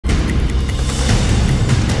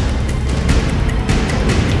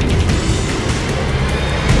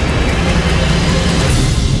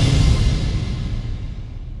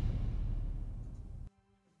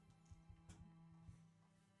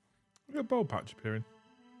bowl patch appearing?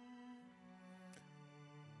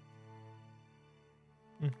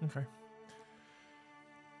 Okay.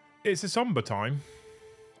 It's a somber time.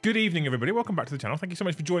 Good evening, everybody. Welcome back to the channel. Thank you so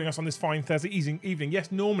much for joining us on this fine Thursday evening. Yes,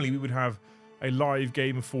 normally we would have a live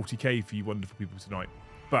game of 40k for you wonderful people tonight,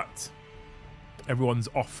 but everyone's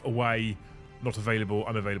off, away, not available,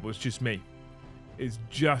 unavailable. It's just me. It's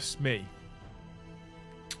just me.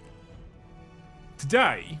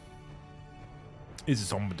 Today is a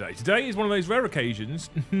somber day. Today is one of those rare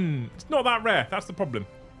occasions. It's not that rare. That's the problem.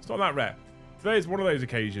 It's not that rare. Today is one of those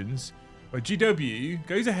occasions where GW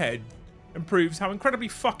goes ahead and proves how incredibly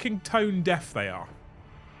fucking tone deaf they are.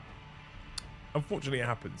 Unfortunately, it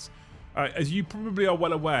happens. As you probably are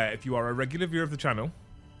well aware, if you are a regular viewer of the channel,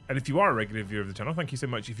 and if you are a regular viewer of the channel, thank you so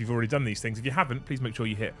much if you've already done these things. If you haven't, please make sure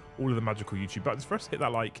you hit all of the magical YouTube buttons for us. Hit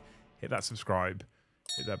that like, hit that subscribe,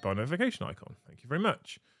 hit that bell notification icon. Thank you very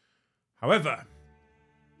much. However,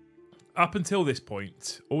 up until this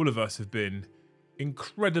point, all of us have been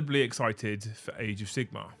incredibly excited for Age of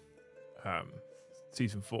Sigmar,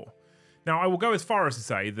 Season 4. Now, I will go as far as to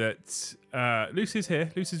say that Lucy's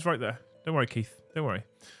here. Lucy's right there. Don't worry, Keith. Don't worry.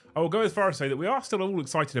 I will go as far as to say that we are still all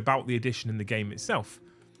excited about the addition in the game itself.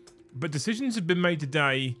 But decisions have been made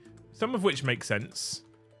today, some of which make sense,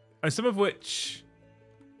 and some of which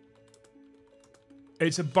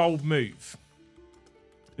it's a bold move.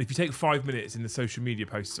 If you take 5 minutes in the social media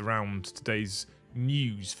posts around today's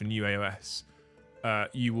news for new AOS,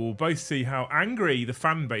 you will both see how angry the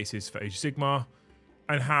fan base is for Age of Sigmar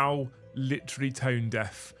and how literally tone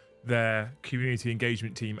deaf their community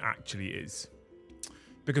engagement team actually is.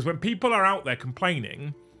 Because when people are out there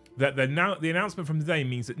complaining that the announcement from today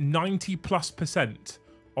means that 90+%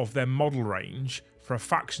 of their model range for a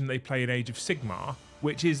faction they play in Age of Sigmar,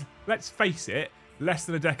 which is, let's face it, less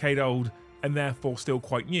than a decade old and therefore still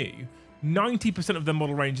quite new, 90% of their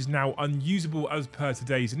model range is now unusable as per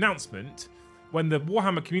today's announcement. When the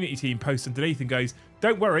Warhammer community team posts underneath and goes,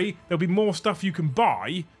 don't worry, there'll be more stuff you can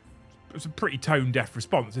buy. It's a pretty tone-deaf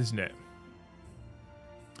response, isn't it?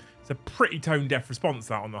 It's a pretty tone-deaf response,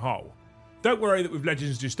 that, on the whole. Don't worry that with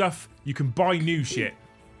Legends do stuff, you can buy new shit.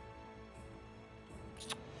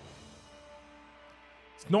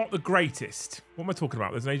 It's not the greatest. What am I talking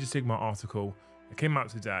about? There's an Age of Sigmar article that came out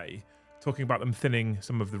today talking about them thinning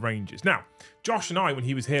some of the ranges. Now, Josh and I, when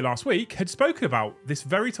he was here last week, had spoken about this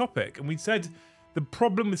very topic, and we said the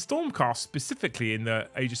problem with Stormcast, specifically in the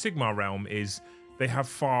Age of Sigmar realm, is they have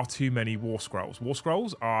far too many War Scrolls. War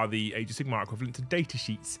Scrolls are the Age of Sigmar equivalent to data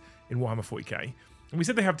sheets in Warhammer 40k, and we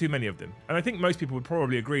said they have too many of them. And I think most people would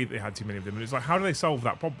probably agree that they had too many of them, and it's like, how do they solve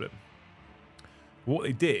that problem? What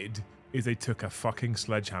they did is they took a fucking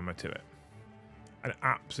sledgehammer to it. An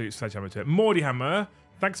absolute sledgehammer to it. Mordy Hammer,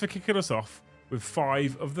 thanks for kicking us off with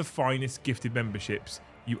 5 of the finest gifted memberships.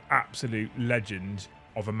 You absolute legend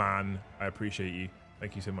of a man. I appreciate you.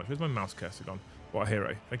 Thank you so much. Where's my mouse cursor gone? What a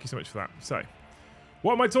hero. Thank you so much for that. So,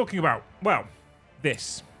 what am I talking about? Well,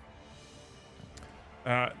 this.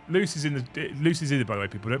 Lucy's in it, by the way,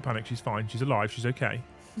 people. Don't panic. She's fine. She's alive. She's okay.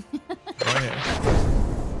 Right here.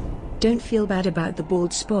 Don't feel bad about the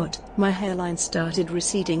bald spot. My hairline started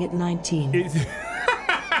receding at 19.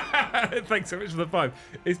 Thanks so much for the 5.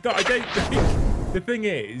 It's not. I don't think. The thing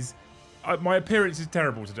is, my appearance is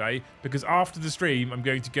terrible today because after the stream, I'm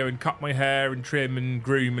going to go and cut my hair and trim and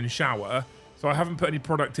groom and shower. So I haven't put any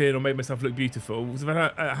product in or made myself look beautiful because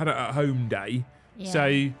I had an at-home day. Yeah.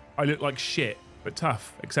 So I look like shit, but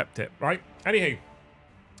tough. Accept it, right? Anywho,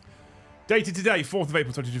 dated today, 4th of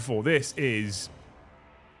April 2024. This is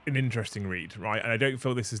an interesting read, right? And I don't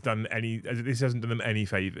feel this hasn't done them any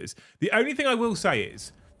favors. The only thing I will say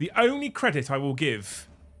is the only credit I will give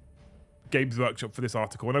Games Workshop for this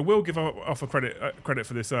article, and I will give off a credit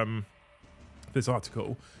for this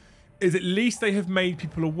article, is at least they have made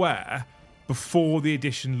people aware before the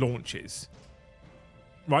edition launches,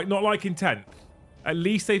 right? Not like in 10th. At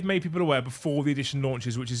least they've made people aware before the edition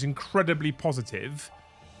launches, which is incredibly positive.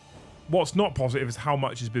 What's not positive is how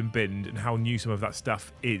much has been binned and how new some of that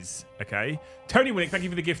stuff is, okay? Tony Winnick, thank you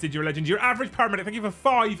for the gifted. You're a legend. Your average paramedic, thank you for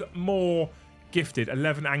 5 more gifted.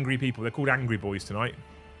 11 angry people. They're called Angry Boys tonight.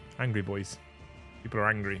 Angry Boys. People are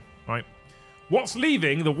angry, right? What's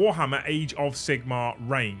leaving the Warhammer Age of Sigmar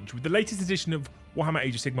range? With the latest edition of Warhammer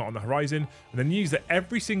Age of Sigmar on the horizon, and the news that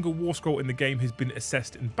every single war scroll in the game has been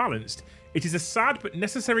assessed and balanced, it is a sad but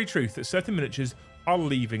necessary truth that certain miniatures are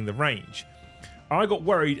leaving the range. I got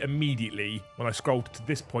worried immediately when I scrolled to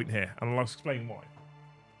this point here, and I'll explain why.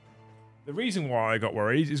 The reason why I got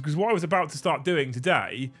worried is because what I was about to start doing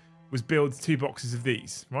today was build 2 boxes of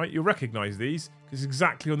these, right? You'll recognize these because it's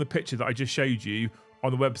exactly on the picture that I just showed you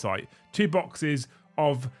on the website. 2 boxes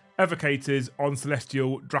of evocators on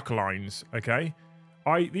Celestial Dracolines, okay?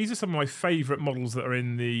 These are some of my favourite models that are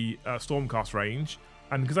in the Stormcast range,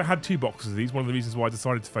 and because I had 2 boxes of these, one of the reasons why I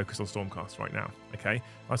decided to focus on Stormcast right now, okay?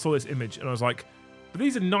 I saw this image and I was like, but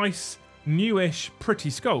these are nice, newish, pretty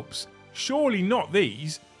sculpts. Surely not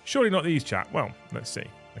these. Surely not these, chat. Well, let's see,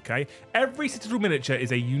 okay? Every Citadel miniature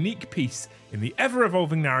is a unique piece in the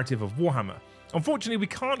ever-evolving narrative of Warhammer. Unfortunately, we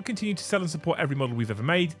can't continue to sell and support every model we've ever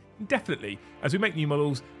made indefinitely. As we make new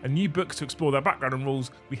models and new books to explore their background and rules,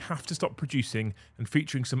 we have to stop producing and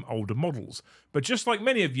featuring some older models. But just like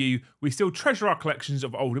many of you, we still treasure our collections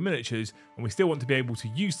of older miniatures, and we still want to be able to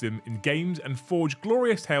use them in games and forge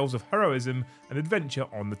glorious tales of heroism and adventure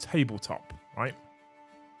on the tabletop, right?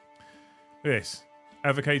 Look at this.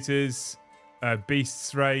 Evocators,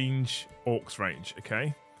 Beasts range, Orcs range,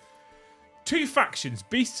 okay? 2 factions,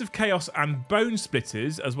 Beasts of Chaos and Bone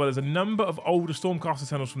Splitters, as well as a number of older Stormcast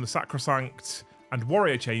Eternals from the Sacrosanct and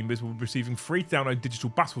Warrior Chambers will be receiving free to download digital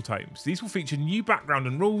battle tomes. These will feature new background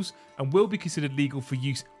and rules and will be considered legal for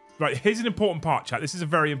use. Right, here's an important part, chat. This is a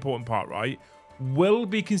very important part, right? Will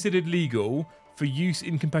be considered legal for use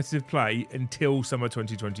in competitive play until summer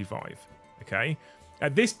 2025, okay?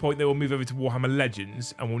 At this point, they will move over to Warhammer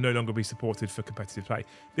Legends and will no longer be supported for competitive play.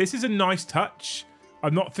 This is a nice touch.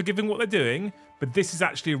 I'm not forgiving what they're doing, but this is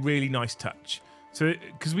actually a really nice touch. So,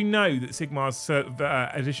 because we know that Sigmar's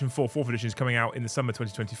Edition 4, 4th edition is coming out in the summer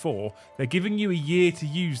 2024, they're giving you a year to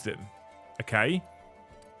use them, okay?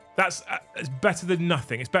 That's it's better than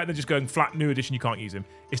nothing. It's better than just going flat new edition, you can't use them.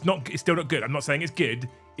 It's still not good. I'm not saying it's good.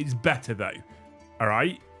 It's better though, all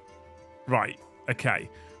right? Right, okay.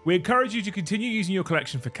 We encourage you to continue using your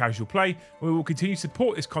collection for casual play, and we will continue to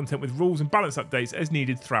support this content with rules and balance updates as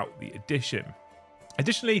needed throughout the edition.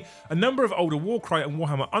 Additionally, a number of older Warcry and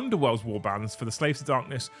Warhammer Underworlds warbands for the Slaves to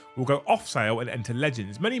Darkness will go off sale and enter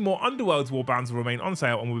Legends. Many more Underworlds warbands will remain on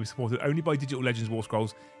sale and will be supported only by Digital Legends War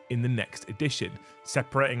Scrolls in the next edition,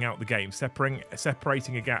 separating out the game, separating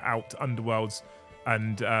out Underworlds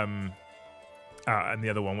and the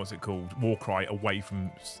other one, what's it called? Warcry, away from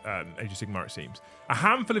Age of Sigmar, it seems. A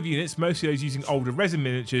handful of units, mostly those using older resin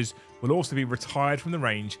miniatures, will also be retired from the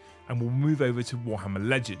range and will move over to Warhammer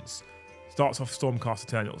Legends. Starts off Stormcast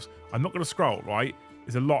Eternals. I'm not going to scroll, right?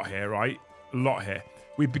 There's a lot here, right? A lot here.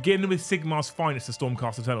 We begin with Sigmar's finest, the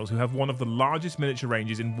Stormcast Eternals, who have one of the largest miniature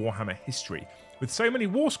ranges in Warhammer history. With so many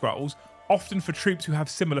War Scrolls, often for troops who have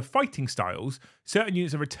similar fighting styles, certain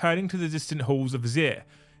units are returning to the distant halls of Azir.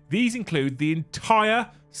 These include the entire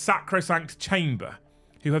Sacrosanct Chamber,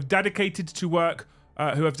 who have decided to work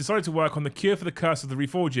on the cure for the curse of the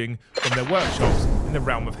reforging from their workshops in the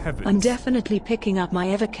realm of heaven. I'm definitely picking up my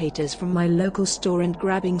evocators from my local store and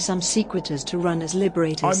grabbing some secretors to run as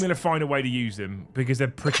liberators. I'm going to find a way to use them because they're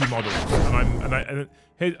pretty models,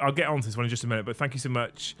 I'll get on to this one in just a minute. But thank you so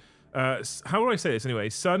much. How do I say this anyway?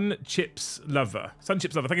 Sun Chips Lover. Thank you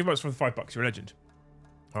very much for the $5. You're a legend.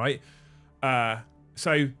 All right.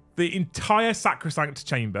 So the entire Sacrosanct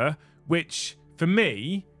Chamber, which for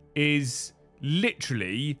me is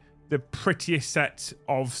literally the prettiest set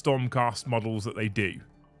of Stormcast models that they do.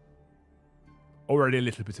 Already a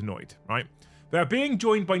little bit annoyed, right? They are being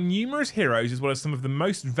joined by numerous heroes as well as some of the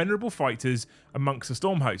most venerable fighters amongst the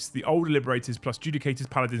Storm hosts, the older Liberators plus Judicators,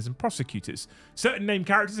 Paladins and Prosecutors. Certain named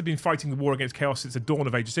characters have been fighting the war against Chaos since the dawn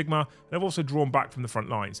of Age of Sigmar and have also drawn back from the front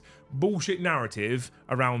lines. Bullshit narrative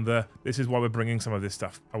around this is why we're bringing some of this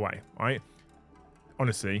stuff away, right?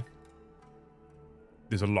 Honestly,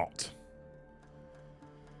 there's a lot.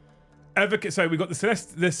 So we've got the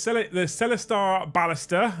Celestar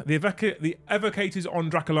Ballista, the Evocators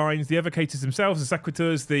on Dracolines, the Evocators themselves, the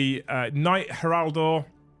Sequitors, the Knight Heraldor,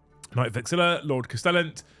 Knight Vexilla, Lord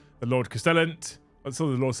Castellant, the Lord Castellant, the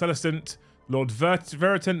Lord Celestant, Lord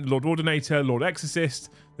Veritant, Lord Ordinator, Lord Exorcist,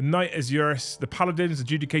 the Knight Azurus, the Paladins,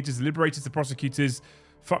 the Judicators, the Liberators, the Prosecutors,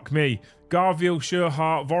 fuck me, Garviel,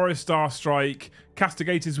 Sureheart, Voris Starstrike,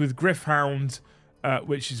 Castigators with Griffhound,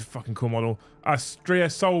 which is a fucking cool model. Astria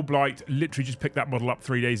Soulblight, literally just picked that model up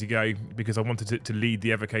 3 days ago because I wanted it to lead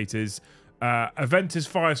the Evocators. Aventus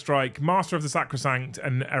Firestrike, Master of the Sacrosanct,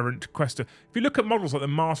 and Errant Quester. If you look at models like the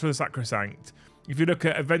Master of the Sacrosanct, if you look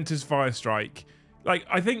at Aventus Firestrike, like,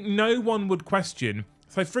 I think no one would question.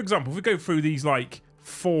 So, for example, if we go through these, like,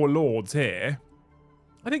 4 lords here,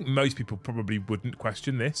 I think most people probably wouldn't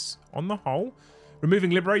question this on the whole.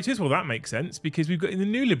 Removing Liberators, well, that makes sense because we've got in the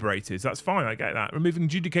new Liberators. That's fine, I get that. Removing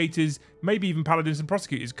Judicators, maybe even Paladins and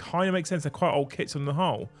Prosecutors, kind of makes sense. They're quite old kits on the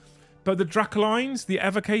whole. But the Dracolines, the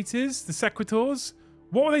Evocators, the Sequitors,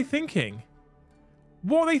 what are they thinking?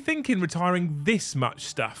 What are they thinking retiring this much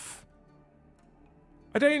stuff?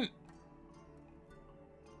 I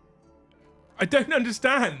I don't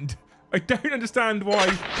understand. I don't understand why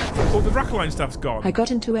all the Dracoline stuff's gone. I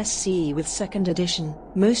got into SC with 2nd edition.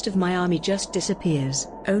 Most of my army just disappears.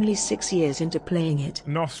 Only 6 years into playing it.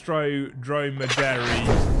 Nostro Dromedary.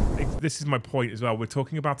 This is my point as well. We're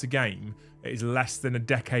talking about a game that is less than a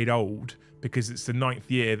decade old because it's the 9th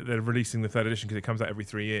year that they're releasing the 3rd edition because it comes out every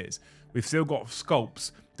 3 years. We've still got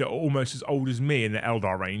sculpts that are almost as old as me in the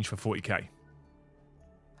Eldar range for 40k.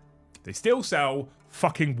 They still sell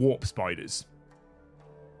fucking warp spiders.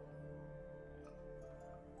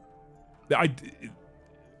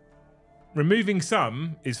 Removing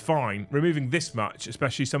some is fine. Removing this much,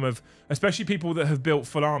 especially people that have built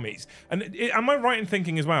full armies. And am I right in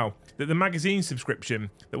thinking as well that the magazine subscription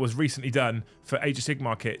that was recently done for Age of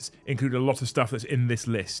Sigmar kits included a lot of stuff that's in this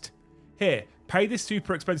list? Here, pay this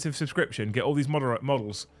super expensive subscription, get all these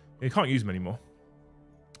models. You can't use them anymore.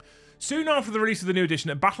 Soon after the release of the new edition,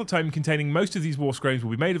 a battle tome containing most of these war scrolls will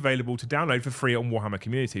be made available to download for free on Warhammer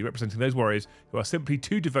Community, representing those warriors who are simply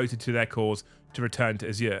too devoted to their cause to return to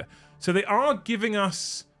Azure. So they are giving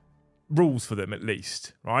us rules for them at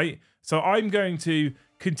least, right? So I'm going to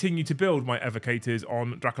continue to build my Evocators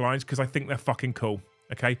on Dracolines because I think they're fucking cool,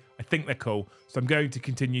 okay? I think they're cool. So I'm going to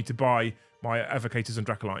continue to buy my Evocators on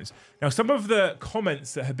Dracolines. Now, some of the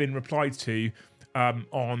comments that have been replied to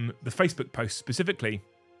on the Facebook post specifically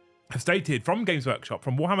have stated from Games Workshop,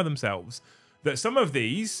 from Warhammer themselves, that some of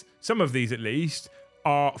these at least,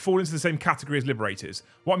 fall into the same category as Liberators.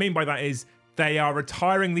 What I mean by that is they are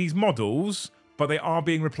retiring these models, but they are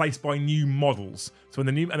being replaced by new models. So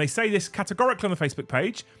and they say this categorically on the Facebook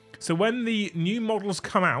page. So when the new models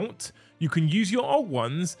come out, you can use your old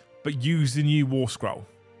ones, but use the new War Scroll.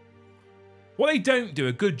 What they don't do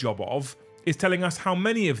a good job of is telling us how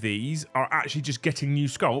many of these are actually just getting new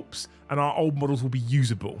sculpts and our old models will be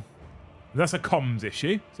usable. That's a comms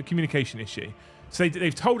issue. It's a communication issue. So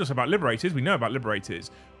they've told us about Liberators. We know about Liberators.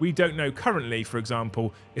 We don't know currently, for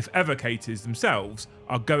example, if Evocators themselves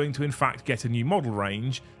are going to, in fact, get a new model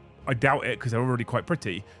range. I doubt it because they're already quite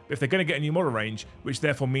pretty. But if they're going to get a new model range, which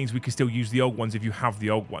therefore means we can still use the old ones if you have the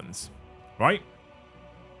old ones. Right?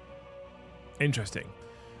 Interesting.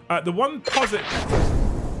 The one positive...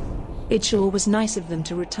 It sure was nice of them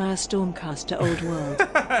to retire Stormcast to Old World.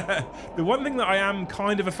 The one thing that I am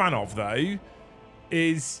kind of a fan of, though,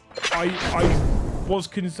 is I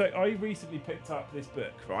recently picked up this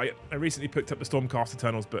book, right? I recently picked up the Stormcast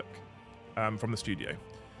Eternals book from the studio.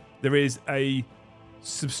 There is a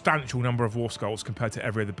substantial number of War Skulls compared to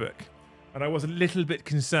every other book. And I was a little bit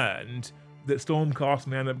concerned that Stormcast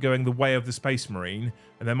may end up going the way of the Space Marine,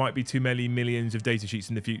 and there might be too many millions of data sheets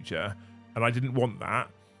in the future, and I didn't want that.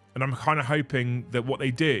 And I'm kind of hoping that what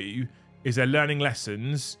they do is they're learning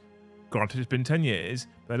lessons. Granted, it's been 10 years.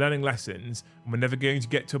 They're learning lessons, and we're never going to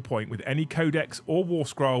get to a point with any codex or war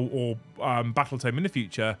scroll or battle tome in the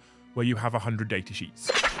future where you have 100 data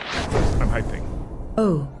sheets. I'm hoping.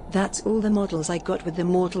 Oh, that's all the models I got with the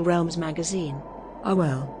Mortal Realms magazine. Oh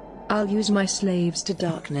well, I'll use my slaves to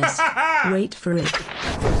darkness. Wait for it.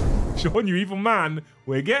 Sean, you evil man.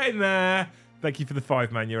 We're getting there. Thank you for the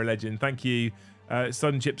 5, man. You're a legend. Thank you.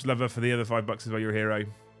 Sun Chips Lover for the other $5 as well. You're a hero.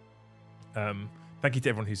 Thank you to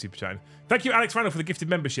everyone who's super chatting. Thank you, Alex Randall, for the gifted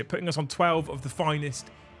membership, putting us on 12 of the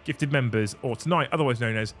finest gifted members, or tonight, otherwise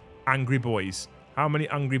known as Angry Boys. How many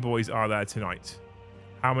Angry Boys are there tonight?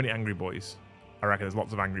 How many Angry Boys? I reckon there's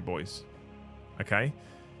lots of Angry Boys. Okay.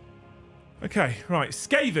 Okay, right.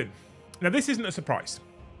 Skaven. Now, this isn't a surprise.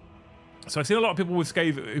 So I've seen a lot of people with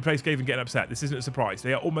Skaven, who play Skaven getting upset. This isn't a surprise.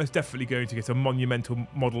 They are almost definitely going to get a monumental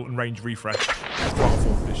model and range refresh as part of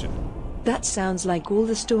 4th edition. That sounds like all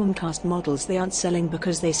the Stormcast models they aren't selling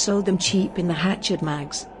because they sold them cheap in the Hatchet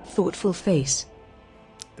mags. Thoughtful face.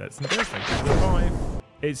 That's interesting. Thank you for the 5.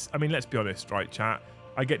 It's, I mean, let's be honest, right, chat?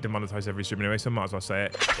 I get demonetized every stream anyway, so I might as well say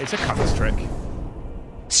it. It's a cutters trick.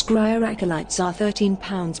 Scryer Acolytes are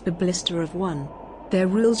 £13 per blister of 1. Their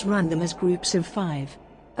rules run them as groups of 5.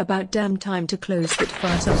 About damn time to close that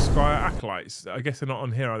fast up. Scryer Acolytes. I guess they're not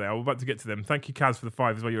on here, are they? I'm about to get to them. Thank you, Kaz, for the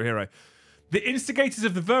 5 as well. You're a hero. The instigators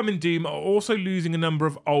of the Vermin Doom are also losing a number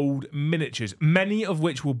of old miniatures, many of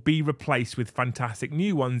which will be replaced with fantastic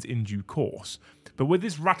new ones in due course. But with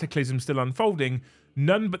this radicalism still unfolding,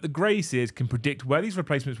 none but the Greyseers can predict where these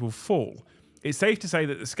replacements will fall. It's safe to say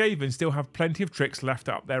that the Skaven still have plenty of tricks left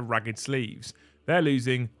up their ragged sleeves. They're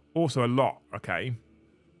losing also a lot, okay?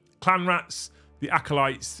 Clan Rats, the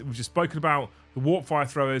Acolytes, we've just spoken about, the Warp Fire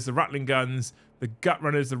Throwers, the Rattling Guns, the Gut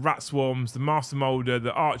Runners, the Rat Swarms, the Master Moulder,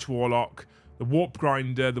 the Arch Warlock, the Warp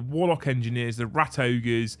Grinder, the Warlock Engineers, the Rat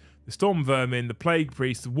Ogres, the Storm Vermin, the Plague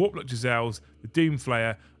Priests, the Warplock Giselles, the Doom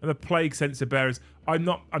Flayer, and the Plague Sensor Bearers. I'm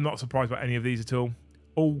not surprised by any of these at all.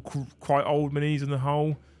 all quite old minis on the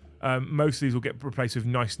whole. Most of these will get replaced with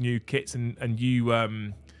nice new kits, and you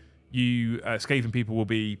Skaven people will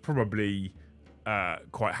be probably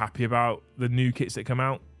quite happy about the new kits that come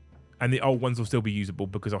out, and the old ones will still be usable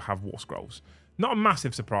because I'll have War Scrolls. Not a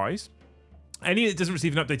massive surprise. Any that doesn't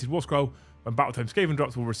receive an updated War Scroll when Battletime Skaven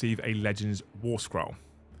drops will receive a Legends War Scroll.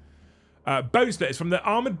 Bone Splitters. From the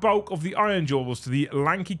armoured bulk of the Iron Jaws to the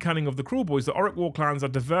lanky cunning of the Cruel Boys, the Auric War clans are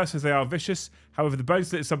diverse as they are vicious. However, the Bone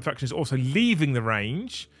Splitters subfaction is also leaving the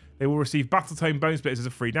range. They will receive Battletome Bone Splitters as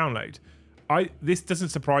a free download. This doesn't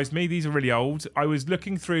surprise me. These are really old. I was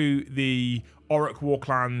looking through the Auric War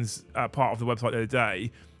clans part of the website the other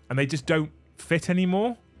day, and they just don't fit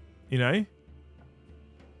anymore. You know?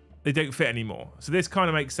 They don't fit anymore. So this kind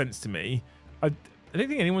of makes sense to me. I don't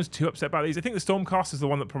think anyone's too upset about these. I think the Stormcast is the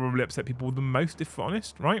one that probably upset people the most, if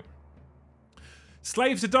honest, right?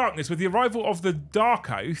 Slaves to Darkness. With the arrival of the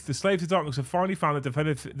Dark Oath, the Slaves to Darkness have finally found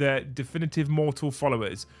their definitive mortal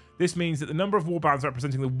followers. This means that the number of warbands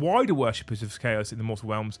representing the wider worshippers of chaos in the mortal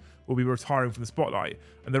realms will be retiring from the spotlight.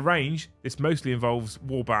 And the range, this mostly involves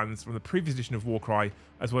warbands from the previous edition of Warcry,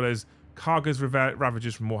 as well as Karga's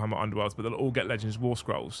Ravagers from Warhammer Underworlds, but they'll all get Legends War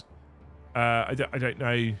Scrolls. I don't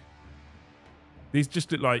know. These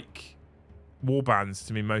just look like warbands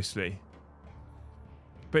to me mostly.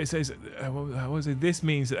 But it says, this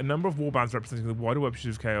means that a number of warbands representing the wider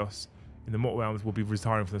worshippers of chaos in the mortal realms will be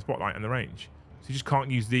retiring from the spotlight and the range. So you just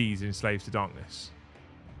can't use these in Slaves to Darkness.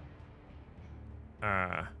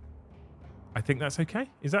 I think that's okay.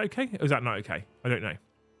 Is that okay? Or is that not okay? I don't know.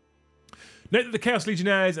 Note that the Chaos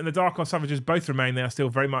Legionnaires and the Dark Arts Savages both remain. They are still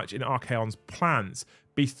very much in Archaon's plans.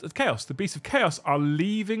 Beasts of Chaos. The Beasts of Chaos are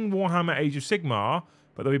leaving Warhammer Age of Sigmar,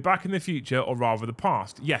 but they'll be back in the future, or rather the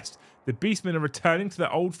past. Yes, the Beastmen are returning to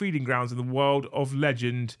their old feeding grounds in the world of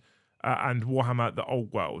Legend and Warhammer, the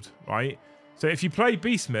Old World, right? So if you play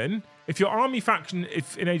Beastmen, if your army faction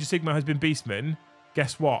in Age of Sigmar has been Beastmen,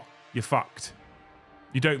 guess what? You're fucked.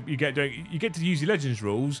 You get to use your Legends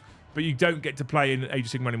rules, but you don't get to play in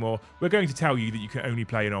Age of Sigmar anymore. We're going to tell you that you can only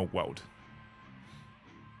play in Old World.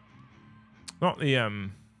 Not the I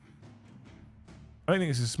don't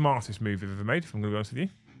think it's the smartest move I've ever made, if I'm going to be honest with you.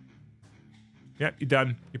 Yep, you're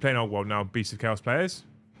done. You're playing Old World now, Beasts of Chaos players.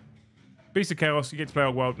 Beasts of Chaos, you get to play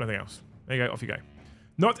Old World, nothing else. There you go, off you go.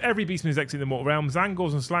 Not every Beastman is exiting the mortal realm.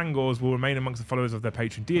 Zangors and Slangors will remain amongst the followers of their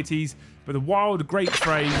patron deities, but the wild, great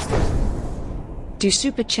phrase... Do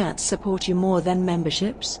super chats support you more than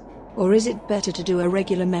memberships? Or is it better to do a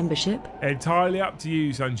regular membership? Entirely up to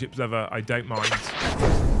you, Sunships Lover. I don't mind.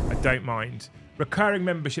 I don't mind. Recurring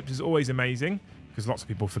memberships is always amazing, because lots of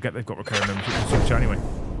people forget they've got recurring memberships in Super Chat anyway.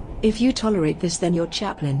 If you tolerate this, then your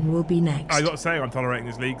chaplain will be next. I'm not saying I'm tolerating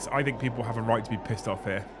these leaks. I think people have a right to be pissed off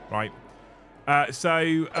here, right?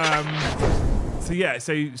 So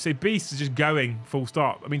Beasts are just going full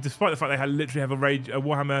stop. I mean, despite the fact they literally have a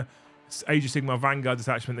Warhammer Age of Sigmar Vanguard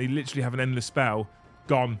detachment, they literally have an endless spell.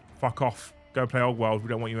 Gone. Fuck off. Go play Old World. We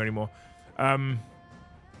don't want you anymore.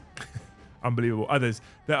 Unbelievable. Others.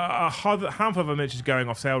 There are a handful of other miniatures going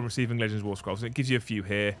off sale and receiving Legends War Scrolls. It gives you a few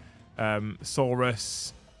here.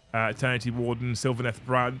 Saurus, Eternity Warden, Sylvaneth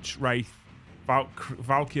Branch, Wraith,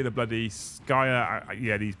 Valkyria the Bloody, Skya.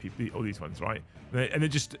 Yeah, these people, all these ones, right? And it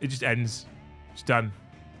just ends. It's done.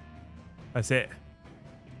 That's it.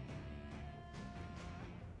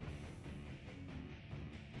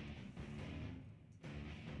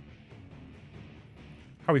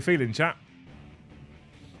 How are we feeling, chat?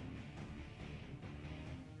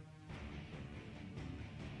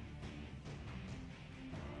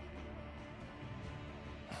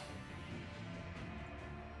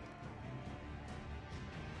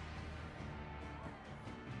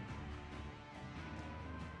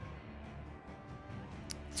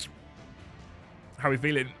 How are we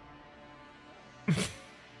feeling?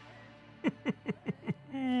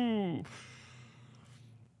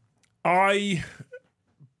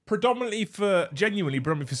 Genuinely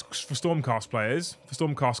for Stormcast players, for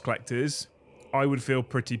Stormcast collectors, I would feel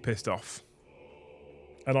pretty pissed off.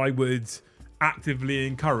 And I would actively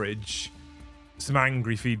encourage some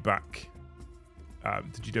angry feedback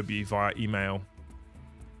to GW via email.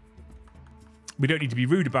 We don't need to be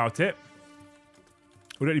rude about it.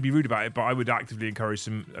 But I would actively encourage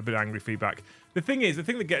a bit of angry feedback. The thing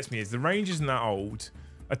that gets me is the range isn't that old.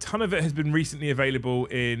 A ton of it has been recently available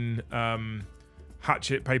in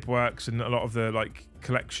Hatchet Paperworks and a lot of the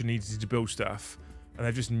collection easy to build stuff, and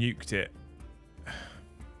they've just nuked it.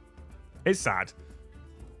 It's sad.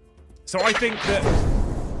 So I think that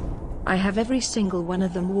I have every single one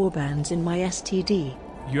of them warbands in my STD.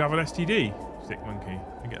 You have an STD, Sick Monkey.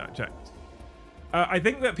 I get that checked. I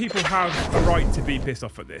think that people have a right to be pissed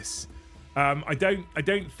off at this. I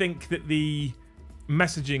don't think that the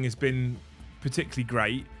messaging has been particularly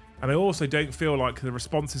great, and I also don't feel like the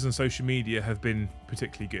responses on social media have been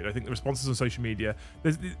particularly good. I think the responses on social media,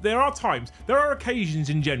 there are occasions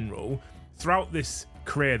in general throughout this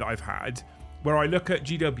career that I've had where I look at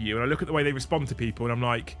GW and I look at the way they respond to people and I'm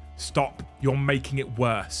like, stop, you're making it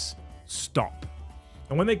worse. Stop.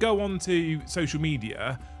 And when they go onto social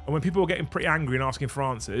media and when people are getting pretty angry and asking for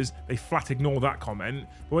answers, they flat ignore that comment.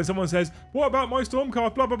 But when someone says, what about my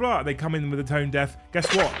Stormcast, blah, blah, blah, they come in with a tone deaf, guess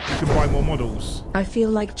what? You can buy more models. I feel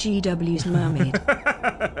like GW's mermaid.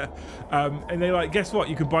 And they're like, guess what?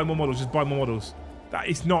 You can buy more models, just buy more models.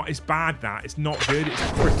 It's bad that. It's not good.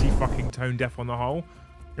 It's pretty fucking tone deaf on the whole.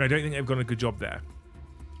 And I don't think they've done a good job there.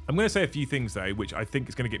 I'm going to say a few things, though, which I think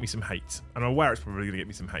is going to get me some hate. And I'm aware it's probably going to get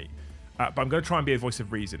me some hate. But I'm going to try and be a voice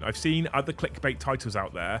of reason. I've seen other clickbait titles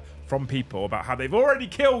out there from people about how they've already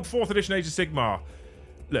killed 4th edition Age of Sigmar.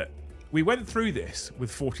 Look, we went through this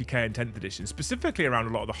with 40k and 10th edition, specifically around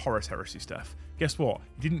a lot of the Horus Heresy stuff. Guess what?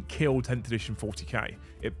 It didn't kill 10th edition 40k.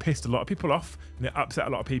 It pissed a lot of people off and it upset a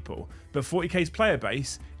lot of people. But 40k's player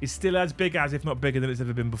base is still as big as, if not bigger than it's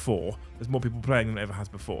ever been before. There's more people playing than it ever has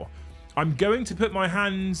before. I'm going to put my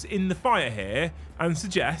hands in the fire here and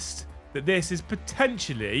suggest that this is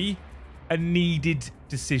potentially a needed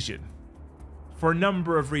decision for a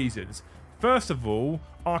number of reasons. First of all,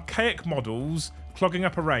 archaic models clogging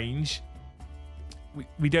up a range,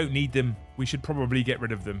 we don't need them. We should probably get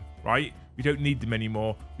rid of them, right? We don't need them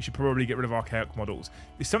anymore. We should probably get rid of archaic models.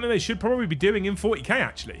 It's something they should probably be doing in 40k,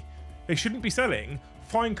 actually. They shouldn't be selling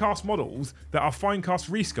fine cast models that are fine cast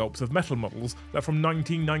resculpts of metal models that are from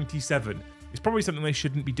 1997. It's probably something they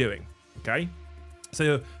shouldn't be doing, okay?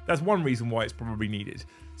 So that's one reason why it's probably needed.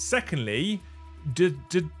 Secondly, does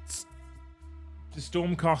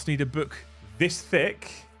Stormcast need a book this thick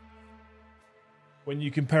when you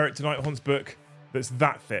compare it to Nighthaunt's book that's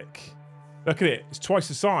that thick? Look at it. It's twice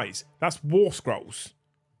the size. That's War Scrolls,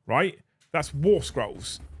 right? That's War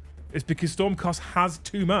Scrolls. It's because Stormcast has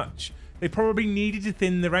too much. They probably needed to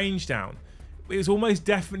thin the range down. It was almost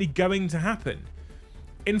definitely going to happen.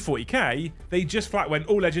 In 40k, they just flat went,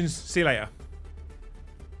 all legends, see you later.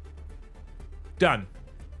 Done.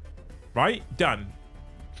 Right? Done.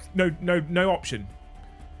 No option.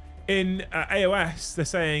 In AOS, they're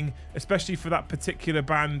saying, especially for that particular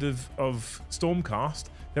band of Stormcast,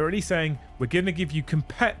 they're already saying, we're going to give you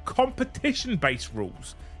competition-based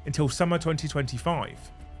rules until summer 2025.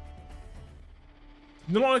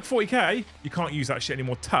 Not like 40k, you can't use that shit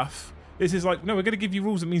anymore. Tough. This is like, no, we're going to give you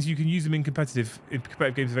rules that means you can use them in competitive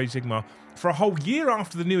games of Age of Sigmar for a whole year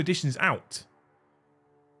after the new edition's out.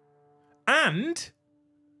 And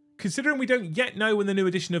considering we don't yet know when the new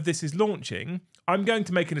edition of this is launching, I'm going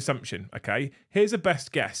to make an assumption, okay? Here's a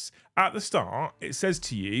best guess. At the start, it says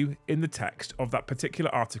to you in the text of that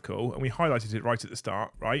particular article, and we highlighted it right at the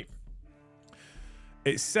start, right?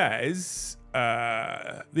 It says,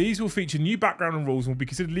 these will feature new background and rules and will be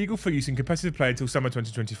considered legal for use in competitive play until summer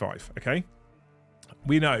 2025, okay?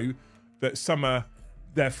 We know that summer,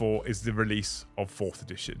 therefore, is the release of 4th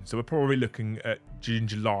edition. So we're probably looking at June,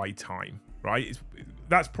 July time, right?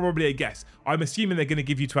 That's probably a guess. I'm assuming they're going to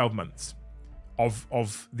give you 12 months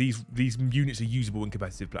of these units are usable in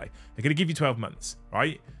competitive play. They're going to give you 12 months,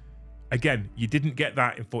 right? Again, you didn't get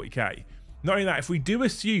that in 40k. Not only that, if we do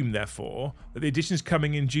assume, therefore, that the edition's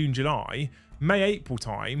coming in June, July, May, April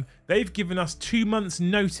time, they've given us 2 months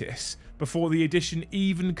notice before the edition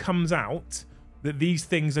even comes out that these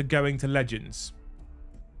things are going to Legends.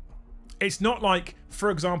 It's not like, for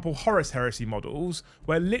example, Horus Heresy models,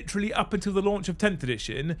 where literally up until the launch of 10th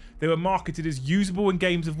edition, they were marketed as usable in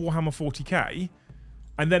games of Warhammer 40k,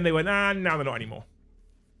 and then they went, now they're not anymore.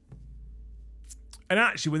 And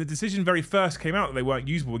actually, when the decision very first came out that they weren't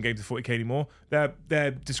usable in games of 40k anymore,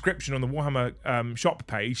 their description on the Warhammer shop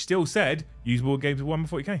page still said, usable in games of Warhammer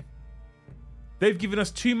 40k. They've given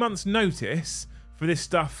us 2 months notice for this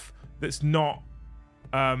stuff that's not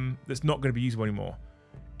going to be usable anymore.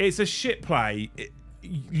 It's a shit play.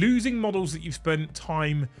 Losing models that you've spent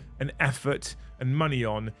time and effort and money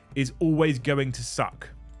on is always going to suck.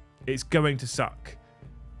 It's going to suck.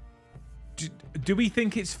 Do we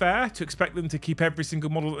think it's fair to expect them to keep every single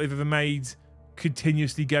model that they've ever made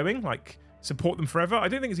continuously going? Like, support them forever? I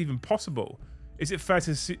don't think it's even possible. Is it fair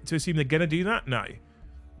to assume they're going to do that? No.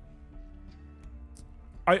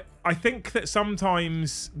 I think that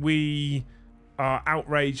sometimes we are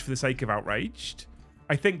outraged for the sake of outraged.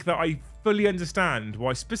 I think that I fully understand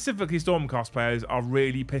why specifically Stormcast players are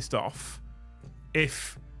really pissed off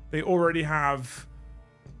if they already have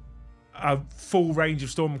a full range of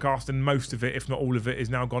Stormcast, and most of it, if not all of it, is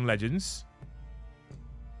now gone Legends.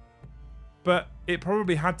 But it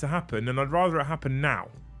probably had to happen, and I'd rather it happen now.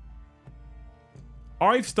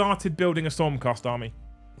 I've started building a Stormcast army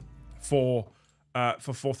for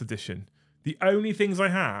 4th edition. The only things I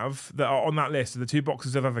have that are on that list are the 2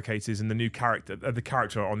 boxes of Evocators and the new character, the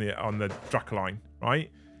character on the Dracoline, right?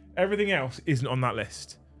 Everything else isn't on that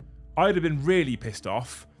list. I'd have been really pissed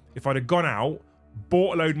off if I'd have gone out,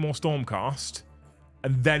 bought a load more Stormcast,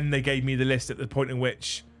 and then they gave me the list at the point in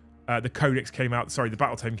which the Codex came out, sorry, the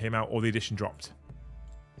Battle Tome came out, or the edition dropped.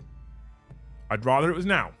 I'd rather it was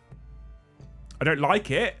now. I don't like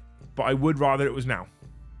it, but I would rather it was now.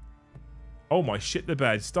 Oh my shit the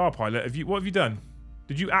bed. Star Pilot, what have you done?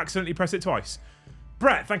 Did you accidentally press it twice?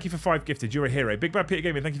 Brett, thank you for 5 gifted. You're a hero. Big Bad Peter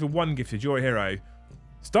Gaming, thank you for 1 gifted. You're a hero.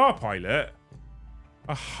 Star Pilot,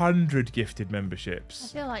 100 gifted memberships.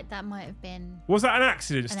 I feel like that might have been... Was that an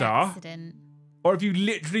accident, Star? Accident. Or have you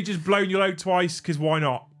literally just blown your load twice? Because why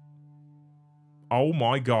not? Oh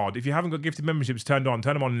my god. If you haven't got gifted memberships turned on,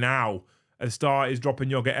 turn them on now. As Star is dropping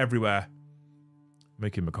yogurt everywhere.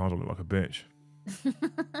 Making Mikado look like a bitch.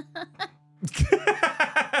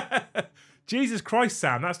 Jesus Christ,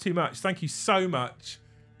 Sam, that's too much. Thank you so much,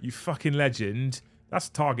 you fucking legend. That's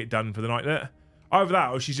Target done for the night there. Either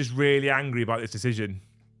that or she's just really angry about this decision.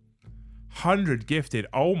 100 gifted.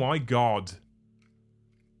 Oh my god.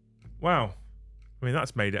 Wow. I mean,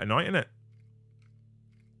 that's made it a night, isn't it?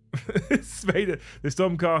 It's made it. The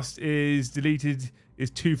Stormcast is deleted. Is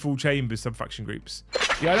 2 full chambers sub-faction groups.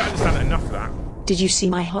 Yeah, I don't understand enough of that. Did you see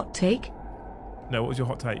my hot take? No, what was your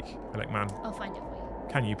hot take, Alec Man? I'll find it for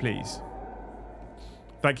you. Can you please?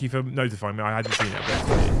 Thank you for notifying me. I hadn't seen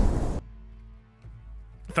it.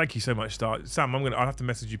 Thank you so much, Star. Sam, I'll have to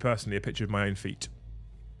message you personally a picture of my own feet.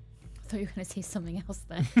 I thought you were going to say something else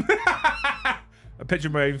then. A picture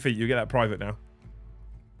of my own feet. You get that private now.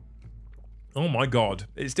 Oh my god,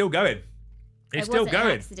 it's still going. It's still going. It wasn't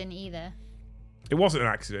an accident either. It wasn't an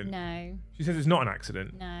accident. No. She says it's not an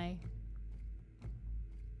accident. No. Are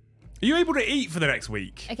you able to eat for the next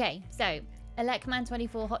week? Okay, so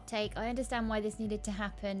Elecman24 hot take. I understand why this needed to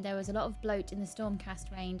happen. There was a lot of bloat in the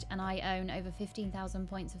Stormcast range, and I own over 15,000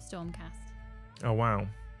 points of Stormcast. Oh wow.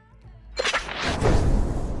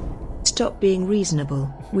 Stop being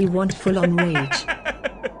reasonable. We want full-on rage.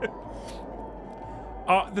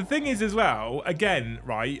 The thing is as well, again,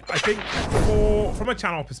 right, I think from a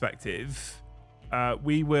channel perspective,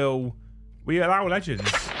 we allow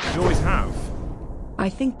legends. We always have. I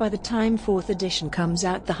think by the time 4th edition comes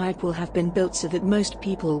out, the hype will have been built so that most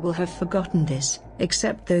people will have forgotten this,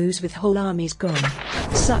 except those with whole armies gone.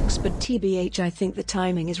 Sucks, but TBH, I think the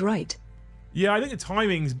timing is right. Yeah, I think the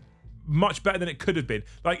timing's much better than it could have been.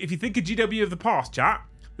 Like, if you think of GW of the past, chat,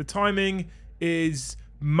 the timing is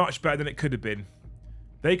much better than it could have been.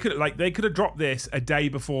 They could have dropped this a day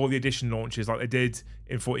before the edition launches, like they did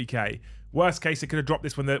in 40k. Worst case, they could have dropped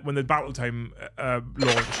this when the Battle Tome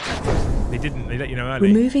launched. They didn't. They let you know early.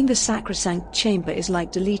 Removing the Sacrosanct Chamber is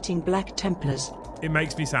like deleting Black Templars. It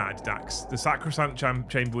makes me sad, Dax. The Sacrosanct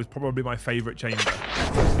Chamber was probably my favourite chamber.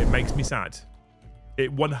 It makes me sad.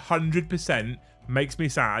 It 100% makes me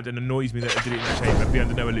sad and annoys me that I did it in that chamber. Be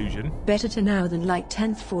under no illusion. Better to now than like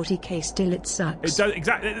 10th 40k. Still, it sucks. It does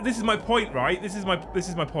exactly. This is my point, right? This is my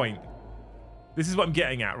point. This is what I'm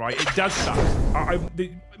getting at, right? It does suck.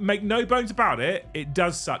 Make no bones about it. It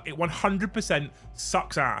does suck. It 100%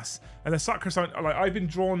 sucks ass. And the Sacrosanct, like, I've been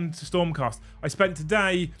drawn to Stormcast. I spent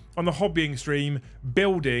today on the hobbying stream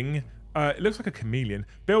building. It looks like a chameleon.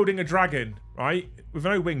 Building a dragon, right? With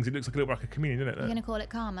no wings, it looks like a little like a chameleon, doesn't it? You're gonna call it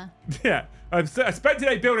Karma? Yeah. I spent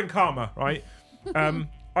today building Karma, right?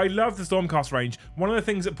 I love the Stormcast range. One of the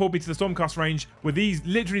things that pulled me to the Stormcast range were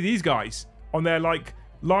literally these guys on their like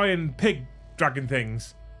lion pig dragon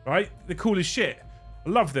things, right? They're cool as shit. I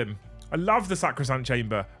love them. I love the Sacrosanct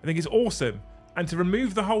Chamber. I think it's awesome. And to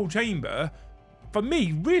remove the whole chamber, for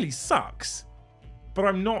me, really sucks. But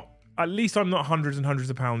at least I'm not hundreds and hundreds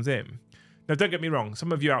of pounds in. Now, don't get me wrong.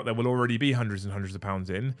 Some of you out there will already be hundreds and hundreds of pounds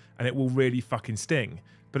in, and it will really fucking sting.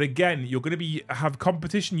 But again, you're going to have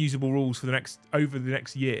competition usable rules for over the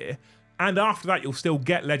next year. And after that, you'll still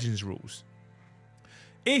get Legends rules.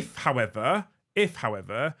 If, however,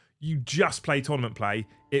 you just play tournament play,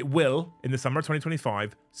 it will, in the summer of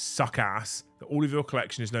 2025, suck ass that all of your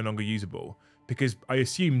collection is no longer usable. Because I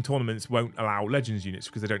assume tournaments won't allow Legends units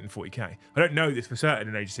because they don't in 40k. I don't know this for certain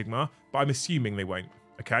in Age of Sigmar, but I'm assuming they won't,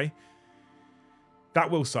 okay? That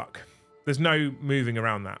will suck. There's no moving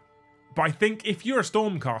around that. But I think if you're a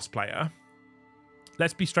Stormcast player,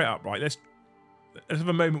 let's be straight up, right? Let's have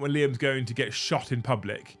a moment when Liam's going to get shot in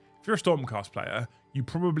public. if you're a Stormcast player, you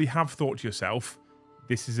probably have thought to yourself,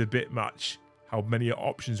 this is a bit much, how many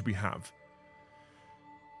options we have.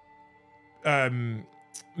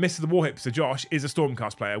 Mr. the War Hipster, Josh, is a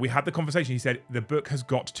Stormcast player. We had the conversation. He said, the book has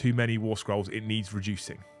got too many war scrolls. It needs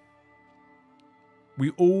reducing.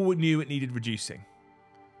 We all knew it needed reducing.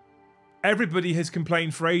 Everybody has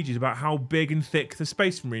complained for ages about how big and thick the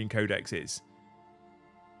Space Marine Codex is.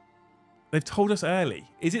 They've told us early.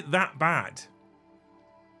 Is it that bad?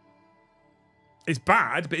 It's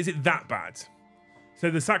bad, but is it that bad? So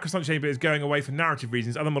the Sacrosanct Chamber is going away for narrative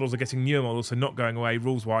reasons. Other models are getting newer models, so not going away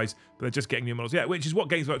rules-wise, but they're just getting new models. Yeah, which is what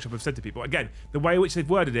Games Workshop have said to people. Again, the way in which they've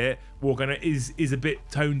worded it, Wargunner, is a bit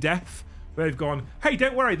tone-deaf. They've gone, hey,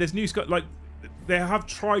 don't worry, there's new sculpts. Like, they have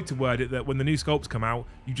tried to word it that when the new sculpts come out,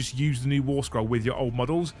 you just use the new War Scroll with your old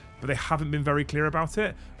models, but they haven't been very clear about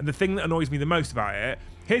it. And the thing that annoys me the most about it,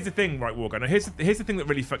 here's the thing, right, Wargunner, here's the thing that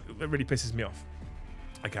really pisses me off.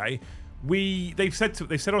 Okay, they've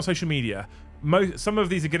said on social media, some of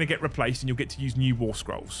these are going to get replaced and you'll get to use new War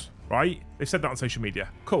Scrolls, right? They've said that on social media.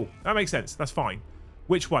 Cool, that makes sense. That's fine.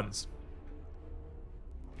 Which ones?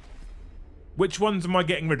 Which ones am I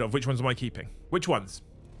getting rid of? Which ones am I keeping? Which ones?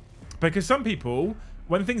 Because some people,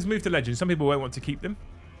 when things move to Legends, some people won't want to keep them,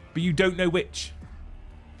 but you don't know which.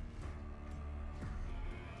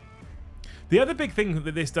 The other big thing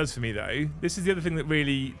that this does for me, though, this is the other thing that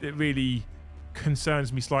really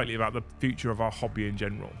concerns me slightly about the future of our hobby in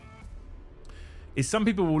general, is some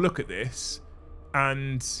people will look at this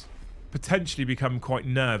and potentially become quite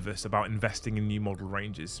nervous about investing in new model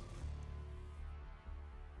ranges.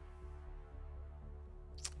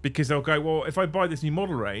 Because they'll go, well, if I buy this new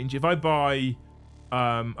model range, if I buy,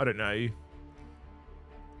 I don't know,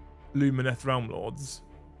 Lumineth Realm Lords,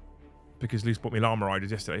 because Luce bought me Llama Riders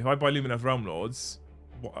yesterday. If I buy Lumineth Realm Lords,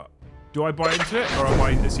 what, do I buy into it, or am I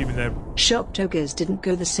assuming they're... Shock Ogres didn't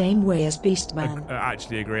go the same way as Beastman. I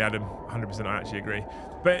actually agree, Adam. 100%, I actually agree.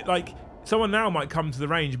 But, like, someone now might come to the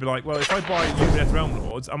range and be like, well, if I buy Lumineth Realm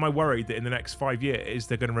Lords, am I worried that in the next 5 years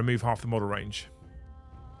they're going to remove half the model range?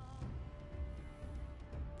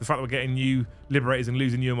 The fact that we're getting new Liberators and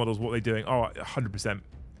losing newer models, what are they doing? Oh, 100%.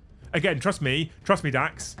 Again, trust me,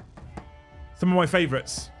 Dax. Some of my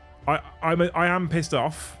favourites. I am pissed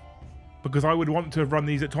off because I would want to have run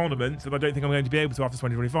these at tournaments, and I don't think I'm going to be able to after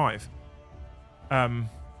 2025. But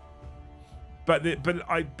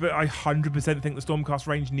I 100% think the Stormcast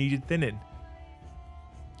range needed thinning.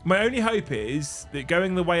 My only hope is that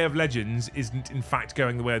going the way of Legends isn't in fact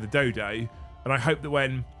going the way of the Dodo, and I hope that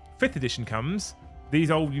when 5th edition comes, these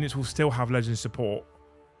old units will still have Legends support.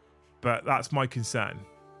 But that's my concern.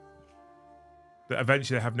 That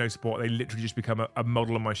eventually they have no support. They literally just become a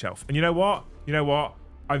model on my shelf. And you know what?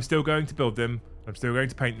 I'm still going to build them. I'm still going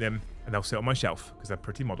to paint them. And they'll sit on my shelf because they're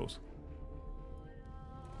pretty models.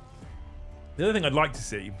 The other thing I'd like to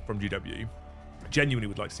see from GW, genuinely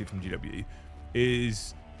would like to see from GW,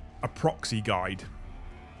 is a proxy guide.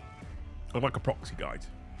 I'd like a proxy guide.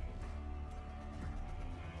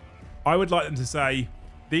 I would like them to say,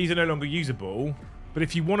 these are no longer usable, but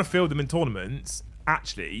if you want to field them in tournaments,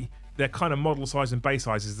 actually, their kind of model size and base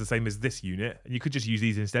size is the same as this unit, and you could just use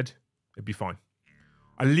these instead. It'd be fine.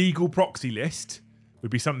 A legal proxy list would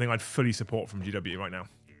be something I'd fully support from GW right now.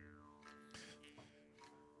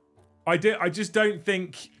 I just don't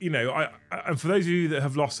think, and for those of you that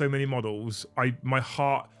have lost so many models, my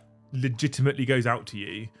heart legitimately goes out to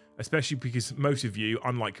you, especially because most of you,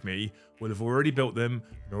 unlike me, will have already built them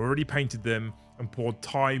and already painted them and poured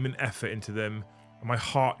time and effort into them, and my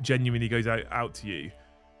heart genuinely goes out to you.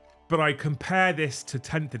 But I compare this to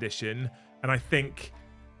 10th edition, and I think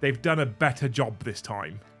they've done a better job this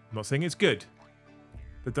time. I'm not saying it's good.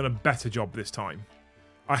 They've done a better job this time.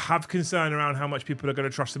 I have concern around how much people are going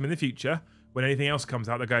to trust them in the future. When anything else comes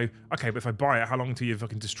out, they go, okay, but if I buy it, how long until you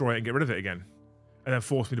fucking destroy it and get rid of it again? And then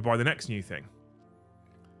force me to buy the next new thing.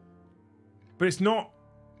 But it's not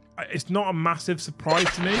a massive surprise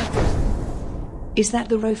to me. Is that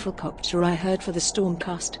the Roflcopter I heard for the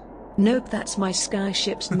Stormcast? Nope, that's my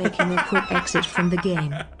skyships making a quick exit from the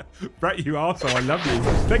game. Brett, you arsehole, I love you.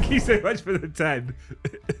 Thank you so much for the 10.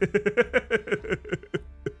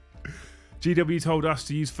 GW told us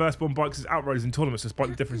to use firstborn bikes as outriders in tournaments despite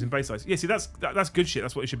the difference in base size. Yeah, see, that's good shit.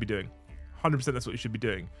 That's what you should be doing. 100% that's what you should be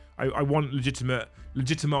doing. I want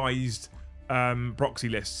legitimized proxy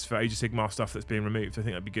lists for Age of Sigmar stuff that's being removed. I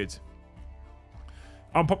think that'd be good.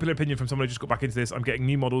 Unpopular opinion from someone who just got back into this. I'm getting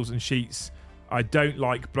new models and sheets. I don't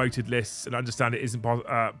like bloated lists and understand it isn't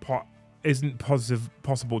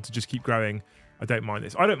possible to just keep growing. I don't mind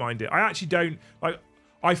this. I don't mind it. I actually don't.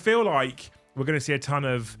 I feel like we're going to see a ton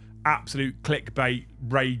of absolute clickbait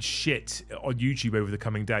rage shit on YouTube over the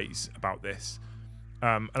coming days about this.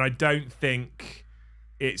 And I don't think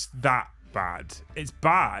it's that bad. It's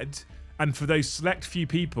bad, and for those select few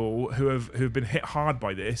people who have been hit hard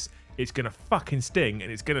by this, it's gonna fucking sting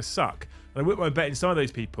and it's gonna suck. And I wouldn't mind betting some of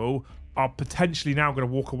those people are potentially now gonna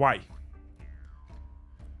walk away.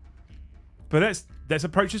 But let's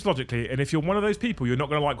approach this logically, and if you're one of those people, you're not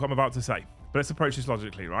gonna like what I'm about to say. But let's approach this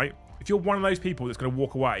logically, right? If you're one of those people that's gonna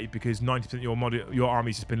walk away because 90% of your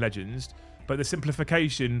army's just been legends, but the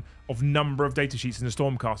simplification of number of data sheets in the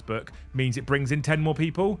Stormcast book means it brings in 10 more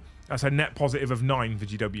people, that's a net positive of 9 for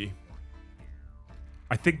GW.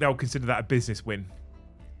 I think they'll consider that a business win.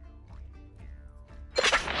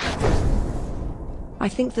 I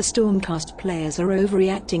think the Stormcast players are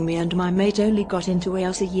overreacting. Me and my mate only got into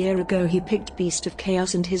Chaos a year ago. He picked Beast of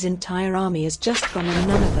Chaos and his entire army has just gone, and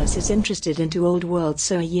none of us is interested into Old World,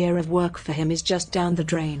 so a year of work for him is just down the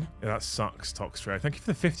drain. Yeah, that sucks, Toxtray. Thank you for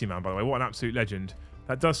the 50, man, by the way. What an absolute legend.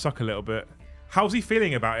 That does suck a little bit. How's he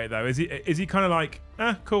feeling about it, though? Is he kind of like,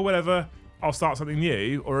 cool, whatever, I'll start something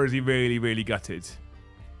new? Or is he really, really gutted?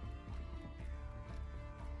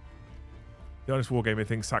 The Honest Wargamer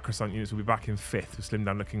thinks Sacrosanct units will be back in 5th with slimmed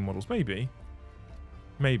down looking models. Maybe.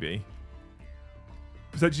 Maybe.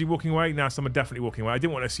 Potentially walking away? Now some are definitely walking away. I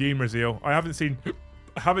didn't want to assume, Raziel. I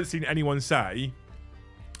haven't seen anyone say,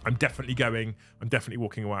 I'm definitely going, I'm definitely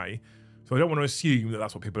walking away. So I don't want to assume that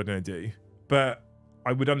that's what people are going to do. But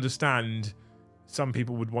I would understand some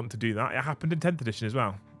people would want to do that. It happened in 10th edition as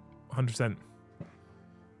well. 100%.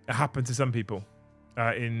 It happened to some people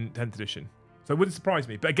in 10th edition. So it wouldn't surprise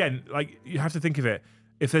me. But again, like, you have to think of it.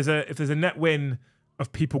 If there's a net win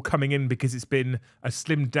of people coming in because it's been a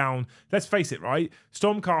slimmed down, let's face it, right?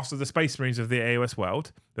 Stormcast are the Space Marines of the AOS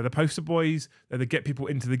world. They're the poster boys. They're the get people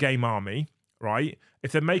into the game army, right?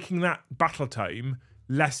 If they're making that battle tome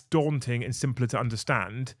less daunting and simpler to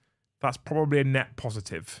understand, that's probably a net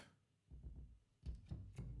positive.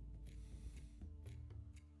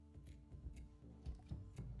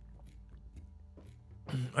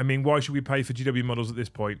 I mean, why should we pay for GW models at this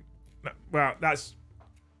point? Well, that's...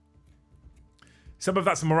 Some of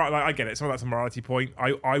that's a morality... Like, I get it. Some of that's a morality point.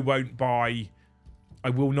 I won't buy... I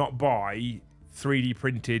will not buy 3D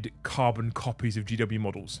printed carbon copies of GW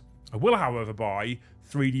models. I will, however, buy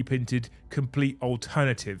 3D printed complete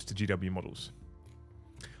alternatives to GW models.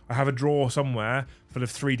 I have a drawer somewhere full of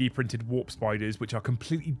 3D printed warp spiders, which are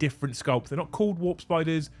completely different sculpts. They're not called warp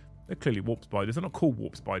spiders. They're clearly warp spiders. They're not called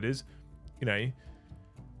warp spiders. You know...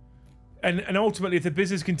 And ultimately, if the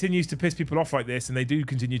business continues to piss people off like this and they do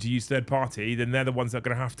continue to use third party, then they're the ones that are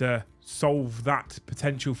going to have to solve that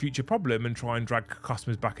potential future problem and try and drag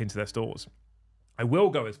customers back into their stores. I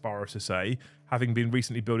will go as far as to say, having been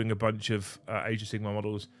recently building a bunch of Age of Sigmar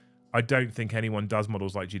models, I don't think anyone does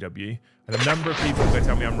models like GW. And a number of people are going to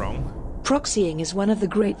tell me I'm wrong. Proxying is one of the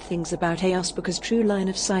great things about Chaos because true line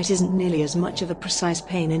of sight isn't nearly as much of a precise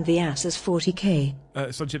pain in the ass as 40k.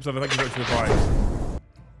 Sunchips, thank you very much for the vibe.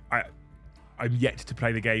 I'm yet to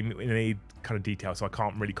play the game in any kind of detail, so I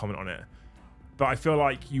can't really comment on it. But I feel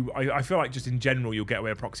like I feel like just in general you'll get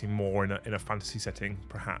away with proxying more in a fantasy setting,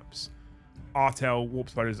 perhaps. Artel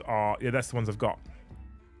warp spiders are that's the ones I've got.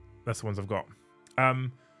 That's the ones I've got.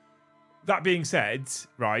 That being said,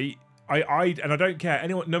 right, I don't care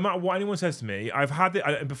anyone, no matter what anyone says to me. I've had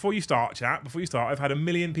it before you start, chat. Before you start, I've had a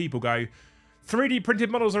million people go, 3D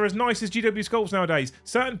printed models are as nice as GW sculpts nowadays.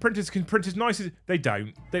 Certain printers can print as nice as they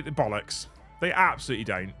don't. They're bollocks. They absolutely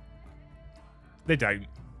don't. They don't.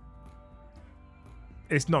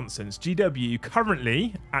 It's nonsense. GW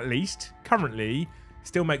currently, at least,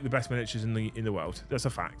 still make the best miniatures in the world. That's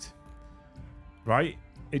a fact. Right?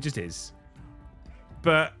 It just is.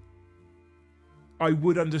 But I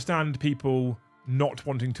would understand people not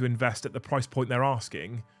wanting to invest at the price point they're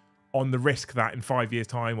asking on the risk that in 5 years'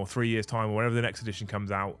 time or 3 years' time or whenever the next edition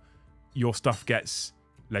comes out, your stuff gets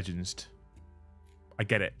legends. I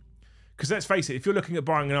get it. Because let's face it, if you're looking at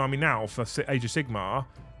buying an army now for Age of Sigmar,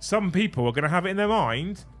 some people are going to have it in their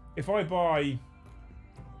mind, if I buy...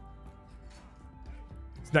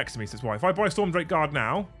 It's next to me, so that's why. If I buy Stormdrake Guard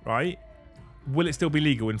now, right, will it still be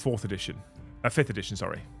legal in 4th edition? 5th edition,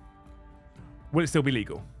 sorry. Will it still be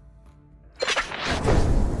legal?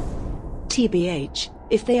 TBH,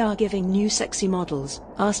 if they are giving new sexy models,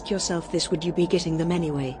 ask yourself this: would you be getting them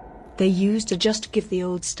anyway? They used to just give the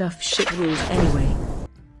old stuff shit rules anyway.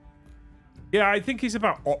 Yeah, I think it's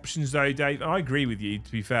about options though, Dave. I agree with you,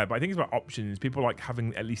 to be fair, but I think it's about options. People like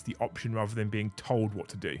having at least the option rather than being told what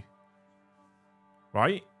to do.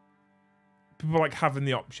 Right? People like having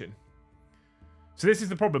the option. So this is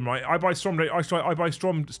the problem, right? I buy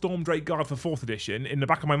Stormdrake Guard for 4th edition. In the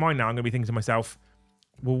back of my mind now, I'm going to be thinking to myself,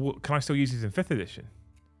 well, can I still use this in 5th edition?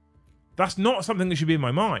 That's not something that should be in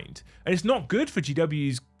my mind. And it's not good for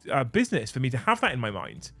GW's business for me to have that in my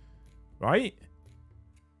mind, right?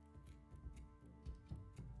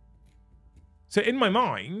 So in my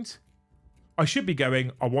mind, I should be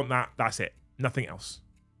going, I want that, that's it. Nothing else.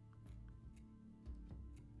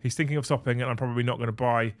 He's thinking of stopping, and I'm probably not going to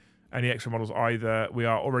buy any extra models either. We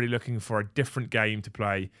are already looking for a different game to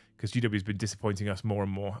play because GW has been disappointing us more and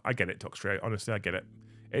more. I get it, Toxtrio. Honestly, I get it.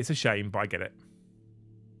 It's a shame, but I get it.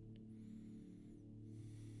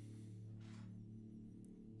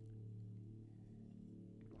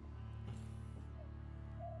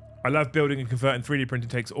 I love building and converting. 3D printing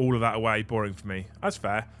takes all of that away. Boring for me. That's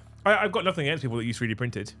fair. I've got nothing against people that use 3D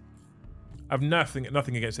printed. I've nothing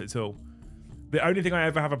against it at all. The only thing I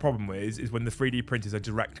ever have a problem with is when the 3D print is a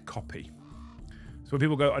direct copy. So when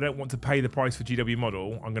people go, I don't want to pay the price for GW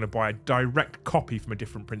model, I'm going to buy a direct copy from a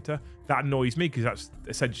different printer. That annoys me because that's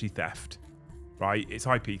essentially theft, right? It's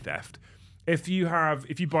IP theft. If you buy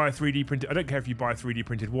a 3D printed, I don't care if you buy a 3D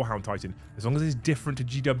printed Warhound Titan, as long as it's different to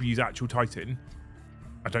GW's actual Titan,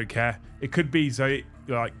 I don't care. It could be that's a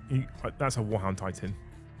Warhound Titan.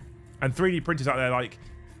 And 3D printers out there, like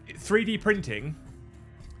 3D printing.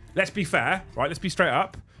 Let's be fair, right? Let's be straight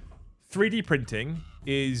up. 3D printing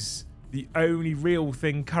is the only real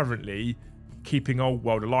thing currently keeping old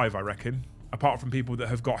world alive, I reckon, apart from people that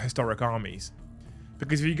have got historic armies.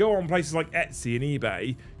 Because if you go on places like Etsy and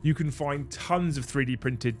eBay, you can find tons of 3D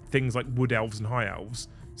printed things like wood elves and high elves,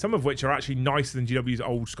 some of which are actually nicer than GW's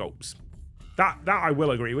old sculpts. That I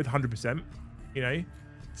will agree with, 100%, you know,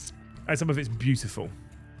 and some of it's beautiful.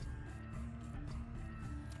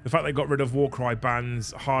 The fact they got rid of Warcry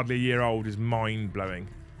bans hardly a year old is mind-blowing.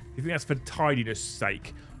 Do you think that's for tidiness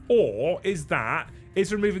sake? Or is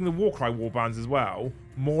removing the Warcry war bans as well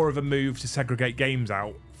more of a move to segregate games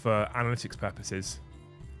out for analytics purposes?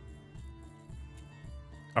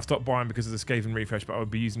 I've stopped buying because of the Skaven refresh, but I would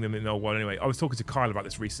be using them in the old one anyway. I was talking to Kyle about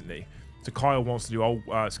this recently. So Kyle wants to do old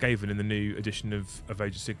Skaven in the new edition of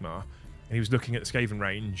Age of Sigmar. And he was looking at the Skaven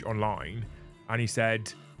range online, and he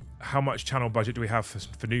said, how much channel budget do we have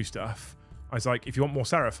for new stuff? I was like, if you want more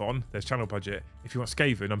Seraphon, there's channel budget. If you want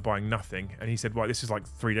Skaven, I'm buying nothing. And he said, well, this is like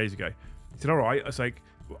 3 days ago. He said, all right. I was like,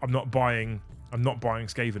 I'm not buying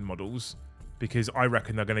Skaven models because I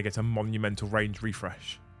reckon they're going to get a monumental range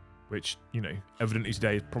refresh, which, you know, evidently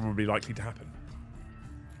today is probably likely to happen.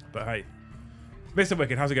 But hey, Mr.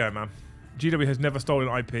 Wicked, how's it going, man? GW has never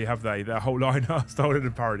stolen IP, have they? Their whole line are stolen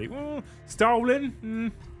and parody.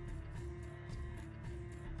 Stolen?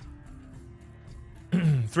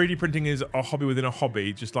 3D printing is a hobby within a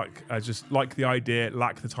hobby, just like the idea,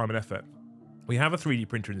 lack the time and effort. We have a 3D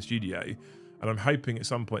printer in the studio, and I'm hoping at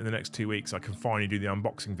some point in the next 2 weeks I can finally do the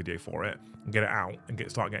unboxing video for it and get it out and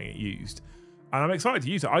start getting it used. And I'm excited to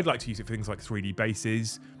use it. I'd like to use it for things like 3D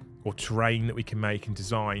bases or terrain that we can make and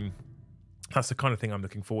design. That's the kind of thing I'm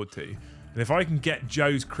looking forward to. And if I can get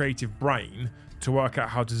Joe's creative brain to work out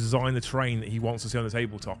how to design the terrain that he wants to see on the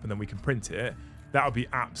tabletop, and then we can print it, that would be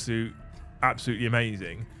absolutely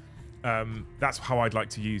amazing. That's how I'd like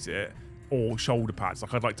to use it. Or shoulder pads.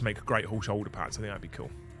 Like, I'd like to make a Great Hall shoulder pads. I think that'd be cool.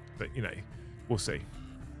 But, you know, we'll see.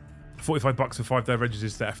 $45 for 5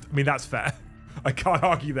 Divergences theft. I mean, that's fair. I can't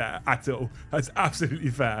argue there at all. That's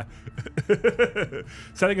absolutely fair.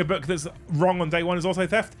 Selling a book that's wrong on day one is also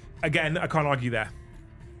theft. Again, I can't argue there.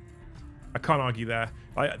 I can't argue there.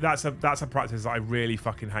 Like, that's a practice that I really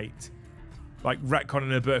fucking hate. Like,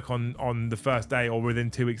 retconning a book on the first day or within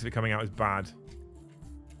 2 weeks of it coming out is bad.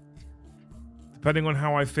 Depending on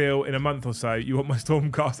how I feel in a month or so, you want my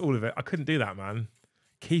Stormcast, all of it. I couldn't do that, man.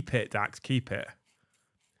 Keep it, Dax. Keep it.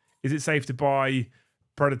 Is it safe to buy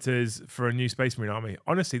Predators for a new Space Marine army?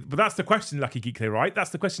 Honestly, but that's the question, Lucky Geekly, right?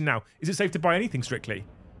 That's the question now. Is it safe to buy anything strictly?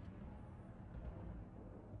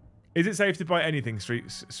 Is it safe to buy anything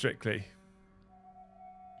strictly?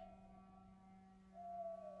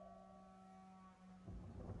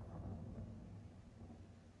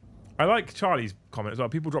 I like Charlie's comment as well.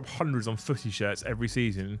 People drop hundreds on footy shirts every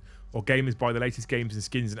season, or gamers buy the latest games and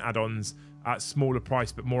skins and add-ons at smaller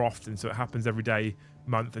price but more often, so it happens every day,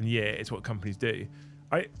 month and year. It's what companies do.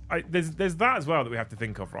 There's that as well that we have to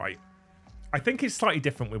think of, right? I think it's slightly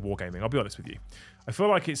different with Wargaming, I'll be honest with you. I feel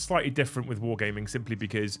like it's slightly different with Wargaming simply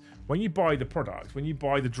because when you buy the product, when you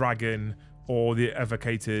buy the Dragon or the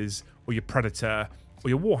Evocators or your Predator or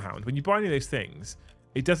your Warhound, when you buy any of those things,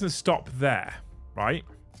 it doesn't stop there, right?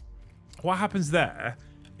 What happens there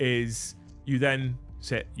is you then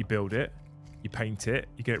sit, you build it, you paint it,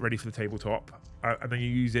 you get it ready for the tabletop, and then you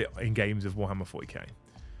use it in games of Warhammer 40k.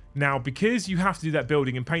 Now, because you have to do that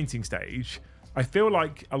building and painting stage, I feel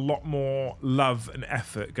like a lot more love and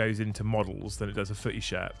effort goes into models than it does a footy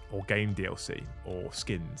shirt or game DLC or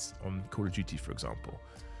skins on Call of Duty, for example.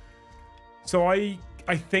 So I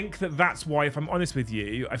think that that's why, if I'm honest with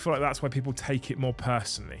you, I feel like that's why people take it more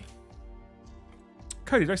personally.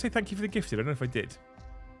 Cody, did I say thank you for the gifted? I don't know if I did.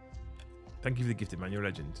 Thank you for the gifted, man. You're a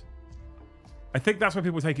legend. I think that's why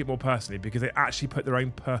people take it more personally, because they actually put their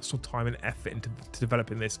own personal time and effort into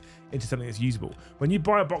developing this into something that's usable. When you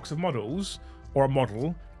buy a box of models or a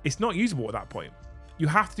model, it's not usable at that point. You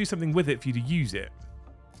have to do something with it for you to use it,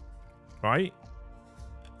 right?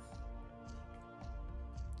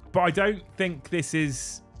 But I don't think this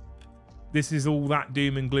is all that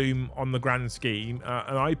doom and gloom on the grand scheme,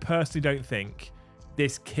 and I personally don't think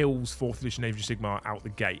this kills 4th edition Age of Sigmar out the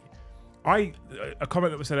gate. A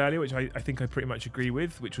comment that was said earlier, which I think I pretty much agree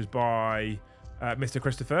with, which was by Mr.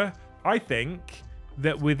 Christopher. I think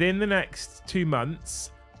that within the next 2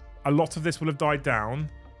 months, a lot of this will have died down.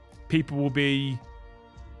 People will be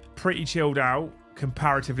pretty chilled out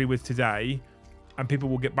comparatively with today, and people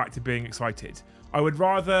will get back to being excited. I would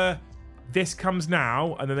rather this comes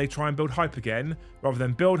now and then they try and build hype again, rather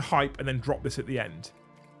than build hype and then drop this at the end.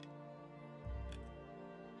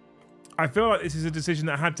 I feel like this is a decision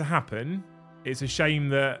that had to happen. It's a shame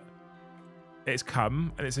that it's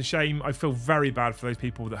come, and it's a shame. I feel very bad for those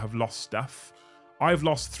people that have lost stuff. I've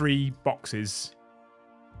lost 3 boxes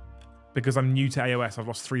because I'm new to AOS. I've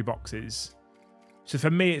lost 3 boxes. So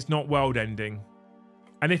for me, it's not world ending.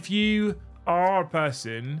 And if you are a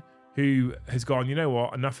person who has gone, you know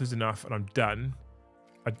what, enough is enough and I'm done,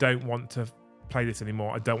 I don't want to play this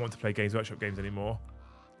anymore, I don't want to play Games Workshop games anymore,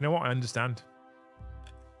 you know what, I understand.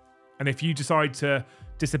 And if you decide to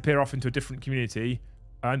disappear off into a different community,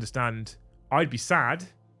 I understand. I'd be sad.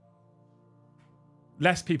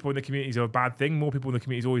 Less people in the communities are a bad thing. More people in the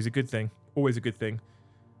community is always a good thing. Always a good thing.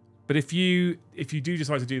 But if you do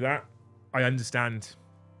decide to do that, I understand.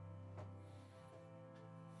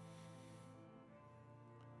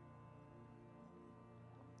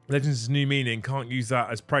 Legends' new meaning, can't use that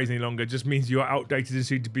as praise any longer. Just means you are outdated and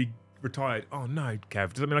soon to be retired. Oh no,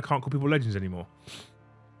 Kev. Does that mean I can't call people legends anymore?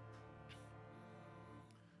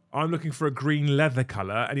 I'm looking for a green leather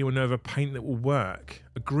colour. Anyone know of a paint that will work?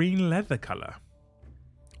 A green leather colour.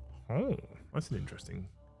 Oh, that's an interesting.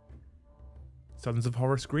 Sons of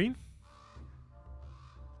Horus Green?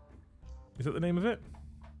 Is that the name of it?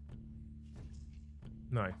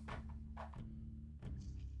 No.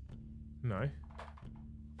 No.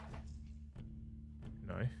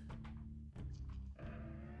 No.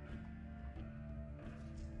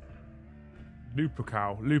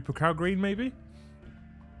 Lupercal. Lupercal green, maybe?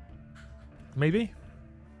 Maybe?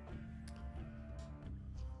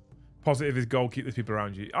 Positive is gold. Keep those people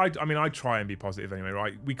around you. I mean, I try and be positive anyway,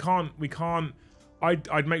 right? We can't.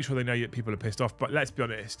 I'd make sure they know that people are pissed off, but let's be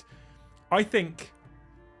honest. I think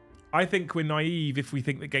we're naive if we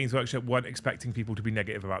think that Games Workshop weren't expecting people to be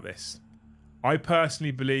negative about this. I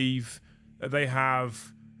personally believe that they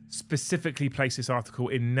have specifically placed this article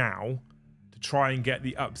in now to try and get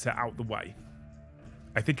the upset out the way.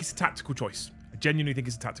 I think it's a tactical choice. I genuinely think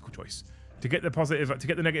it's a tactical choice. To get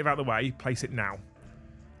the negative out of the way, place it now.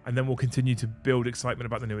 And then we'll continue to build excitement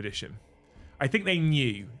about the new edition. I think they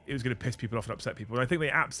knew it was going to piss people off and upset people. And I think they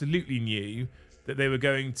absolutely knew that they were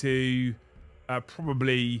going to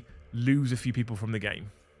probably lose a few people from the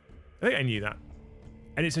game. I think I knew that.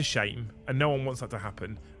 And it's a shame. And no one wants that to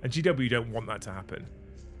happen. And GW don't want that to happen.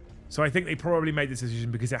 So I think they probably made this decision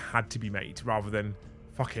because it had to be made, rather than,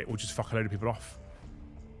 fuck it, we'll just fuck a load of people off.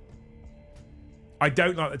 I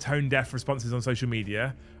don't like the tone-deaf responses on social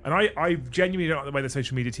media. And I genuinely don't like the way the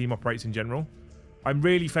social media team operates in general. I'm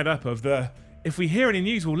really fed up of the, if we hear any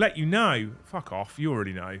news, we'll let you know. Fuck off. You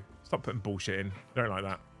already know. Stop putting bullshit in. I don't like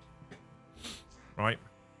that. Right?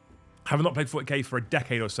 Having not played 40k for a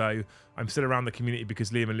decade or so, I'm still around the community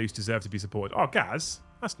because Liam and Luce deserve to be supported. Oh, Gaz.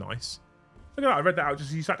 That's nice. Look at that. I read that out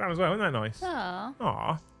just as you sat down as well. Isn't that nice? Aww.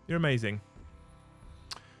 Aw. You're amazing.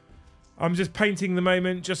 I'm just painting the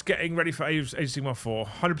moment, just getting ready for Age of Sigmar 4.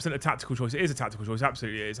 100% a tactical choice. It is a tactical choice.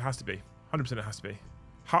 Absolutely it is. It has to be. 100% it has to be.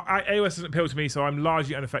 AOS doesn't appeal to me, so I'm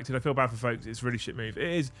largely unaffected. I feel bad for folks. It's a really shit move. It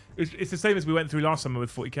is. It's the same as we went through last summer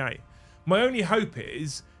with 40k. My only hope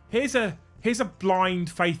is, here's a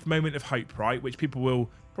blind faith moment of hope, right? Which people will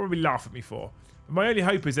probably laugh at me for. But my only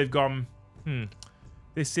hope is they've gone,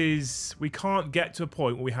 we can't get to a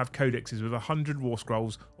point where we have codexes with 100 war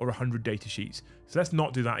scrolls or 100 data sheets. So let's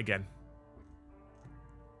not do that again.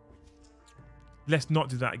 Let's not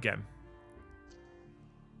do that again.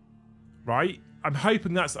 Right? I'm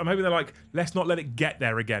hoping they're like, let's not let it get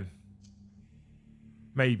there again.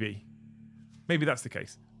 Maybe that's the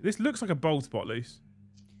case. This looks like a bold spot, Luce.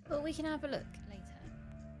 Well, we can have a look later.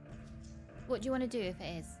 What do you want to do if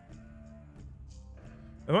it is?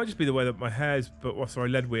 It might just be the way that my hair's,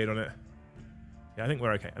 lead weird on it. Yeah, I think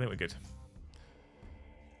we're okay. I think we're good.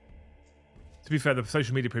 To be fair, the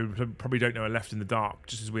social media people probably don't know are left in the dark,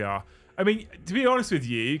 just as we are. I mean, to be honest with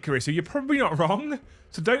you, Carissa, you're probably not wrong.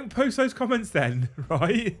 So don't post those comments then,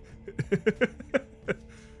 right?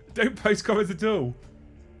 Don't post comments at all.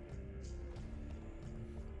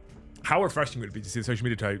 How refreshing would it be to see the social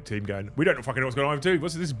media team going, we don't know fucking know what's going on too.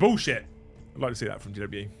 This is bullshit. I'd like to see that from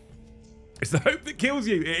GW. It's the hope that kills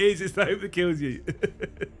you. It is. It's the hope that kills you.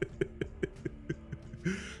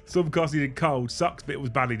 Stormcast needed cold. Sucks, but it was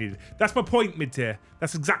badly needed. That's my point, mid-tier.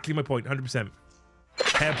 That's exactly my point, 100%.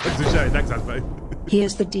 Hair plugs the show. Thanks, Aspo.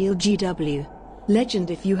 Here's the deal, GW. Legend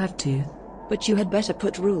if you have to. But you had better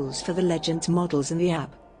put rules for the Legends models in the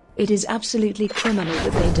app. It is absolutely criminal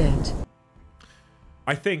that they don't.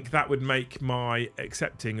 I think that would make my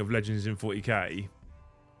accepting of Legends in 40k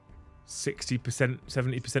 60%,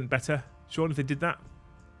 70% better. Sean, if they did that,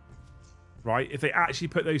 right? If they actually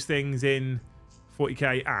put those things in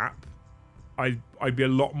 40k app, I'd be a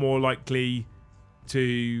lot more likely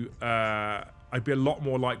to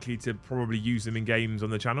probably use them in games on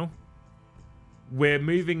the channel. We're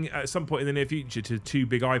moving at some point in the near future to 2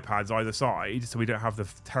 big iPads either side, so we don't have the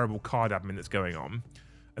terrible card admin that's going on.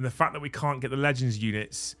 And the fact that we can't get the Legends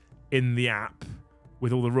units in the app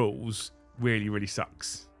with all the rules really, really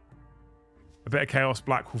sucks. A bit of Chaos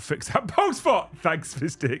Black will fix that bald spot. Thanks,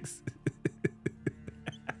 Fistics.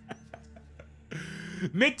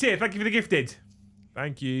 Mid-tier, thank you for the gifted.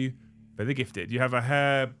 Thank you for the gifted. You have a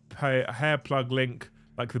hair plug link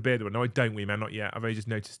like the beard one. No, I don't, wee man, not yet. I've only just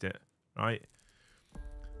noticed it. Right?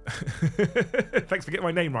 Thanks for getting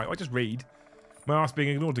my name right. I just read. My ass being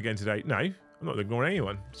ignored again today. No, I'm not ignoring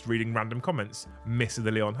anyone. Just reading random comments. Miss of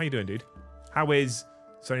the Leon. How you doing, dude? How is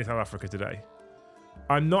sunny South Africa today?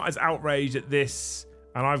 I'm not as outraged at this,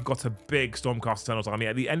 and I've got a big Stormcast Eternals army.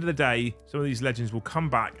 At the end of the day, some of these legends will come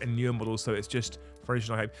back and newer models, so it's just for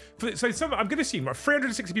additional hope. So I'm going to assume, right,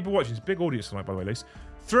 360 people watching. It's a big audience tonight, by the way, Luce.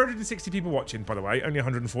 360 people watching, by the way. Only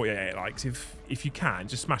 148 likes. If you can,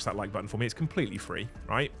 just smash that like button for me. It's completely free,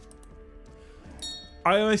 right?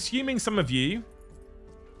 I'm assuming some of you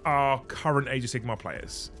are current Age of Sigmar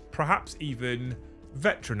players. Perhaps even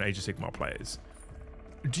veteran Age of Sigmar players.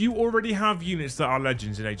 Do you already have units that are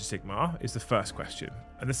legends in Age of Sigmar? Is the first question.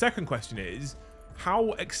 And the second question is,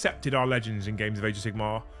 how accepted are legends in games of Age of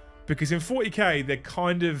Sigmar? Because in 40k, they're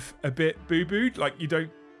kind of a bit boo-booed. Like, you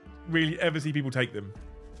don't really ever see people take them.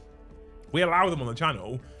 We allow them on the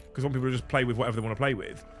channel because we want people to just play with whatever they want to play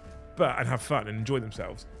with, and have fun and enjoy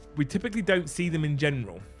themselves. We typically don't see them in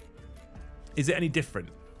general. Is it any different?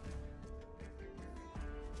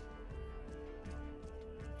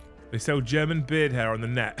 They sell German beard hair on the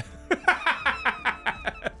net.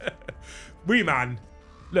 Wee man.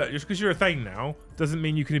 Look, just because you're a Thane now doesn't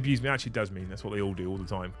mean you can abuse me. Actually, it does mean. That's what they all do all the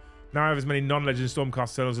time. Now I have as many non-legend Stormcast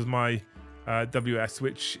sellers as my WS,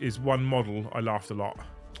 which is one model. I laughed a lot.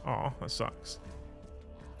 Aw, that sucks.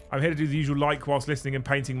 I'm here to do the usual like whilst listening and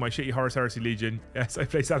painting my shitty Horus Heresy Legion. Yes, I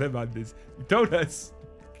play Salamanders. You told us.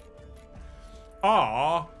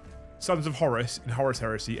 Are Sons of Horus in Horus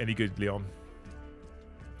Heresy any good, Leon?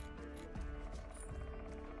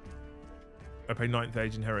 I play 9th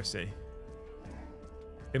Age in Heresy.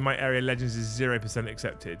 In my area, Legends is 0%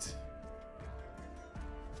 accepted.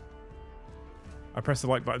 I pressed the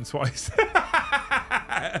like button twice.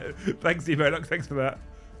 Thanks, Emonox. Thanks for that.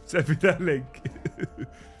 Send me that link. Do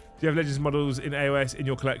you have Legends models in AOS in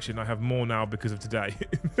your collection? I have more now because of today.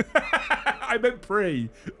 I meant pre.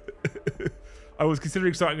 I was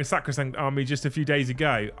considering starting a Sacrosanct army just a few days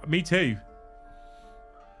ago. Me too.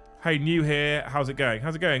 Hey, new here. How's it going?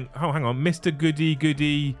 How's it going? Oh, hang on. Mr. Goody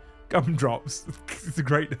Goody Gumdrops. It's a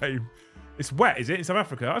great name. It's wet, is it? In South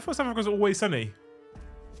Africa? I thought South Africa was always sunny.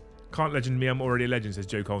 Can't legend me. I'm already a legend, says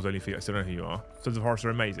Joe Cole's only feet. I still don't know who you are. Sons of Horus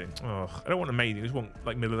are amazing. Oh, I don't want amazing. I just want,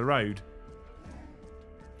 like, middle of the road.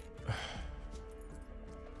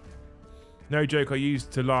 No joke. I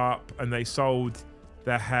used to LARP and they sold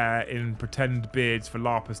their hair in pretend beards for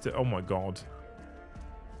LARPers to... Oh, my God.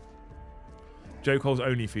 Joe Cole's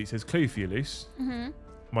only feet says, clue for you, Luce.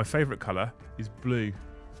 My favourite colour is blue.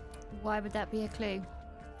 Why would that be a clue?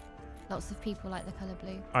 Lots of people like the colour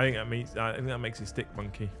blue. I think that makes it stick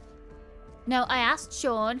monkey. No, I asked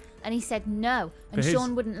Sean and he said no. And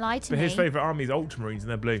Sean wouldn't lie to me. But his favourite army is Ultramarines and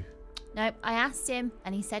they're blue. No, I asked him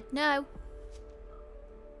and he said no.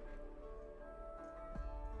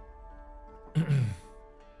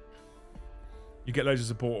 You get loads of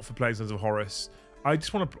support for players of Horus. I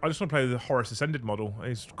just want to play the Horus Ascended model.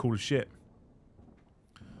 It's cool as shit.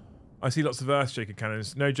 I see lots of Earthshaker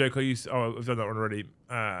cannons. No joke. I've done that one already.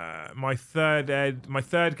 My third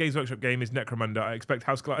Games Workshop game is Necromunda. I expect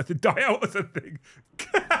House Goliath to die out or something.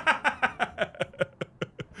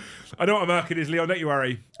 I know what a Merkin is, Leon. Don't you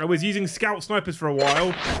worry. I was using Scout Snipers for a while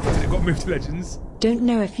until it got moved to Legends. Don't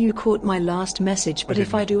know if you caught my last message, but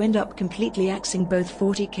if I do end up completely axing both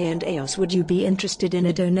 40k and EOS, would you be interested in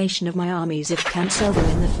a donation of my armies if can't sell them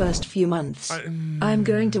in the first few months? I'm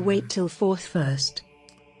going to wait till 4th first.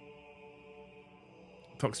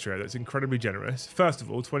 Toxtrio, that's incredibly generous. First of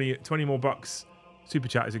all, 20 more bucks super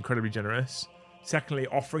chat is incredibly generous. Secondly,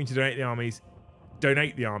 offering to donate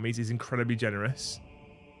the armies is incredibly generous.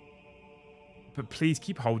 But please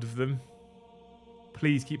keep hold of them.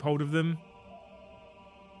 Please keep hold of them.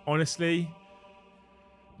 Honestly,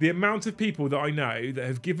 the amount of people that I know that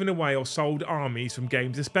have given away or sold armies from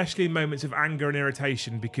games, especially in moments of anger and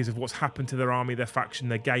irritation because of what's happened to their army, their faction,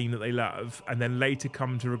 their game that they love, and then later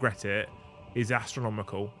come to regret it, is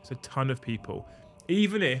astronomical. It's a ton of people.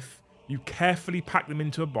 Even if you carefully pack them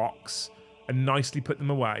into a box and nicely put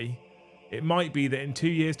them away, it might be that in 2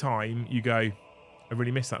 years' time you go, I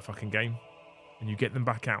really miss that fucking game, and you get them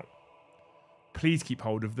back out. Please keep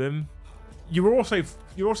hold of them. You're also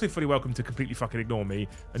fully welcome to completely fucking ignore me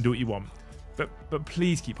and do what you want, but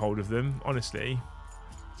please keep hold of them. Honestly,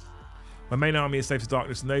 my main army is Slaves of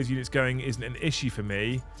Darkness, and those units going isn't an issue for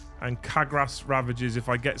me. And Kagras Ravagers, if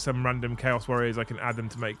I get some random Chaos Warriors, I can add them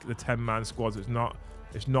to make the 10-man squads. It's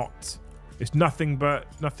nothing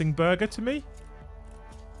burger to me.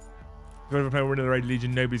 If you ever play Winner the Raid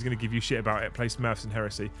Legion, nobody's going to give you shit about it. Play Smurfs and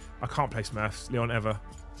Heresy. I can't play Smurfs, Leon, ever.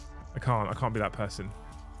 I can't be that person.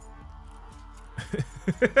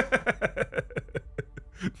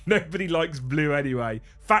 Nobody likes blue anyway.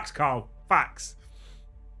 Facts, Carl. Facts.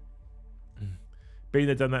 Being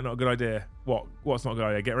there, done that, not a good idea. What's not a good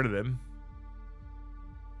idea? Get rid of them?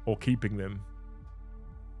 Or keeping them?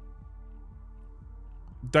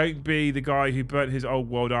 Don't be the guy who burnt his old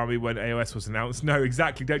world army when AOS was announced. No,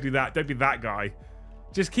 exactly. Don't do that. Don't be that guy.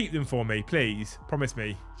 Just keep them for me, please. Promise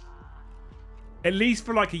me. At least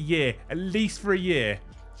for like a year. At least for a year.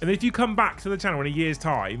 And if you come back to the channel in a year's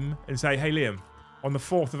time and say, hey, Liam, on the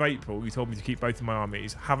 4th of April, you told me to keep both of my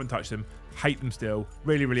armies. Haven't touched them. Hate them still.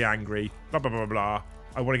 Really, really angry. Blah, blah, blah, blah.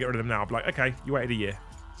 I want to get rid of them now. I'm like, okay, you waited a year.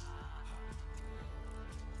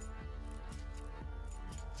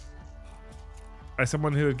 As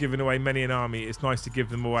someone who has given away many an army, it's nice to give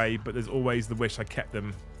them away, but there's always the wish I kept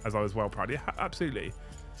them as I was well proud. Yeah, absolutely.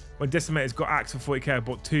 When Decimators got axed for 40k, I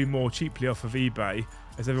bought 2 more cheaply off of eBay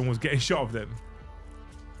as everyone was getting shot of them.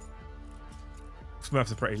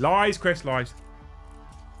 Smurfs are pretty. Lies, Chris, lies.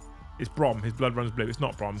 It's Brom. His blood runs blue. It's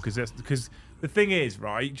not Brom because the thing is,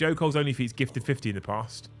 right? Joe Cole's only feat's gifted 50 in the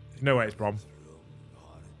past. No way it's Brom.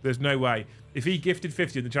 There's no way. If he gifted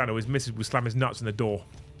 50 in the channel, his missus would slam his nuts in the door.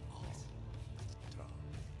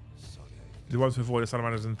 The ones before the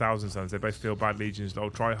Salamanders and Thousand Sons, they both feel bad legions.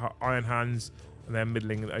 They'll try Iron Hands and then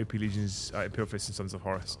middling and OP legions, Imperial Fists and Sons of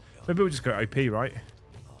Horus. Maybe we'll just go OP, right?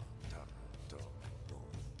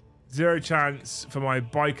 0 chance for my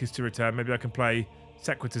bikers to return. Maybe I can play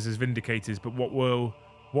Sequitors as Vindicators, but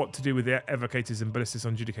what to do with the Evocators and Ballistus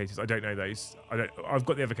on Judicators? I don't know those. I've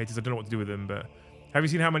got the Evocators. I don't know what to do with them. But have you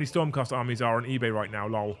seen how many Stormcast armies are on eBay right now?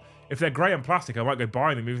 Lol. If they're grey and plastic, I might go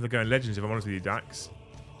buy them, even if they're going Legends. If I'm honest with you, Dax.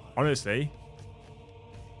 Honestly.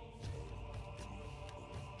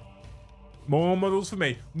 More models for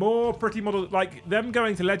me. More pretty models. Like, them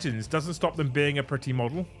going to Legends doesn't stop them being a pretty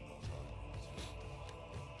model.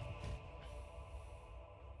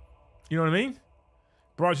 You know what I mean?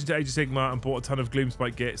 Branched into Age of Sigmar and bought a ton of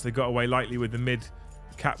Gloomspike Gits. They got away lightly with the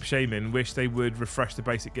mid-cap Shaman. Wish they would refresh the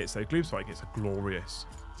basic Gits though. Gloomspike Gits are glorious.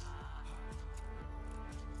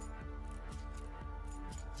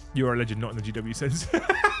 You are a legend, not in the GW sense.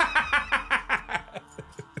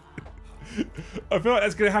 I feel like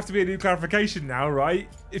that's going to have to be a new clarification now, right?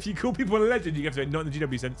 If you call people a legend, you have to say not in the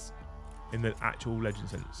GW sense. In the actual legend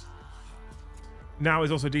sense. Now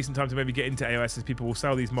is also a decent time to maybe get into AOS as people will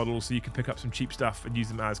sell these models so you can pick up some cheap stuff and use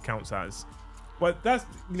them as counts as. Well, that's,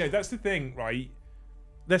 you know, that's the thing, right?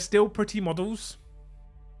 They're still pretty models.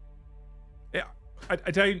 Yeah, I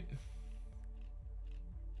don't...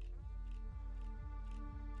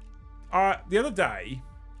 The other day,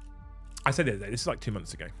 I said the other day, this is like 2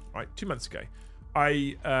 months ago, right? 2 months ago.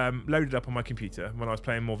 I loaded up on my computer when I was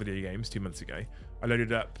playing more video games 2 months ago. I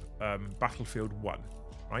loaded up Battlefield 1,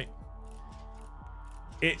 right?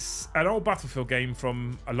 It's an old Battlefield game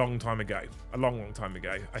from a long time ago. A long, long time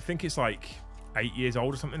ago. I think it's like 8 years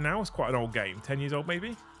old or something now. It's quite an old game. 10 years old,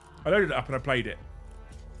 maybe. I loaded it up and I played it.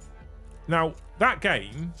 Now, that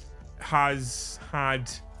game has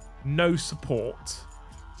had no support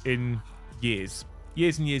in years.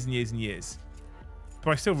 Years and years and years and years.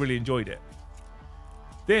 But I still really enjoyed it.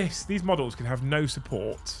 These models can have no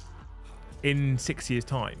support in 6 years'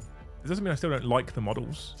 time. It doesn't mean I still don't like the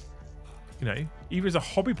models. You know, even as a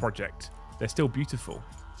hobby project, they're still beautiful.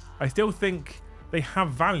 I still think they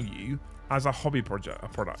have value as a hobby project, a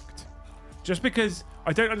product. Just because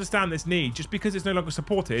I don't understand this need, just because it's no longer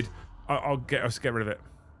supported, I'll get rid of it.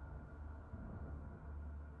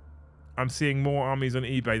 I'm seeing more armies on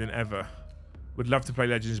eBay than ever. Would love to play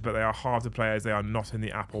Legends, but they are hard to play as they are not in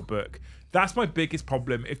the app or book. That's my biggest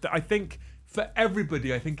problem. I think for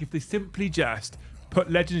everybody, I think if they simply just put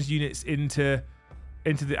Legends units into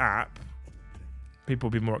the app, people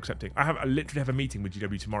will be more accepting. I literally have a meeting with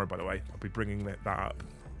GW tomorrow, by the way. I'll be bringing that up.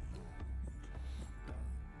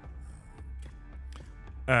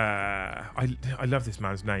 I love this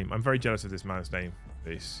man's name. I'm very jealous of this man's name.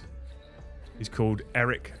 He's called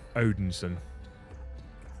Eric Odinson.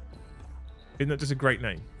 Isn't that just a great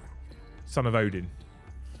name? Son of Odin.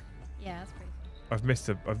 Yeah, that's pretty cool. I've missed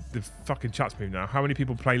the fucking chat's moved now. How many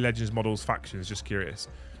people play Legends models factions? Just curious.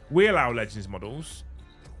 We allow Legends models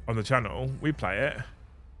on the channel. We play it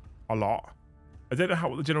a lot. I don't know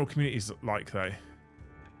what the general community is like though.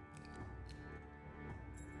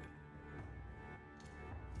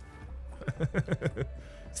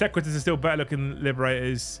 Sequitors are still better looking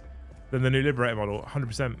Liberators than the new Liberator model.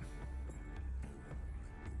 100%.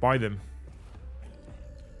 Buy them.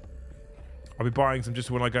 I'll be buying some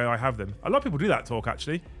just when I go I have them. A lot of people do that, Talk,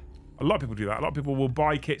 actually. A lot of people do that. A lot of people will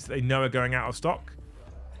buy kits that they know are going out of stock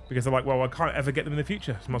because they're like, well, I can't ever get them in the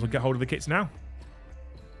future, so I might as well get hold of the kits now.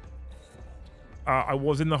 I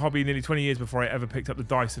was in the hobby nearly 20 years before I ever picked up the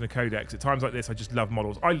dice and a codex. At times like this, I just love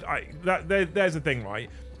models. There's the thing, right?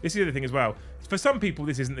 This is the other thing as well. For some people,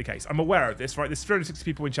 this isn't the case. I'm aware of this, right? There's 360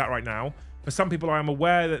 people in chat right now. For some people, I am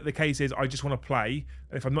aware that the case is I just want to play.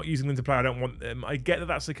 And if I'm not using them to play, I don't want them. I get that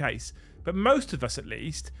that's the case. But most of us, at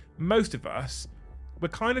least, most of us, we're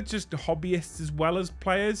kind of just hobbyists as well as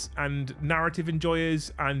players and narrative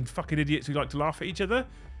enjoyers and fucking idiots who like to laugh at each other.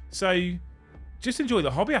 So just enjoy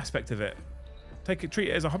the hobby aspect of it. Treat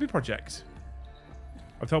it as a hobby project.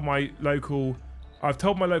 I've told my local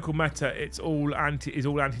meta it's all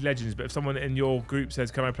anti-Legends, but if someone in your group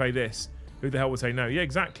says, "Can I play this?" who the hell would say no? Yeah,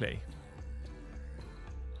 exactly.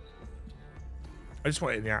 I just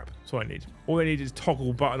want it in the app. That's all I need. All I need is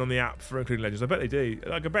toggle button on the app for including Legends. I bet they do.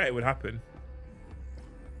 Like, I bet it would happen.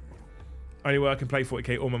 Only way I can play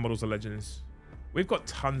 40k, all my models are Legends. We've got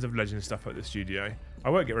tons of Legends stuff at the studio. I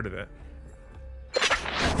won't get rid of it.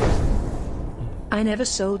 I never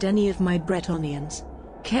sold any of my Bretonians.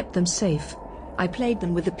 Kept them safe. I played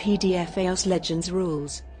them with the PDF EOS Legends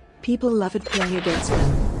rules. People loved playing against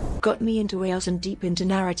them. Got me into EOS and deep into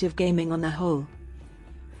narrative gaming on the whole.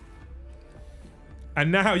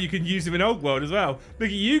 And now you can use them in Old World as well. Look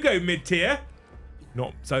at you go mid-tier.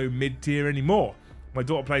 Not so mid-tier anymore. My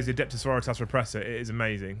daughter plays the Adeptus Sororitas Repressor. It is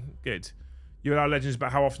amazing. Good. You allow Legends,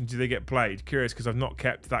 but how often do they get played? Curious, because I've not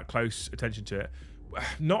kept that close attention to it.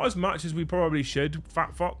 Not as much as we probably should,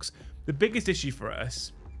 Fat Fox. The biggest issue for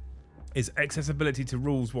us is accessibility to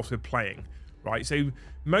rules whilst we're playing, right? So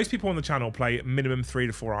most people on the channel play minimum 3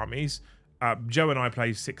 to 4 armies. Joe and I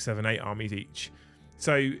play 6, 7, 8 armies each.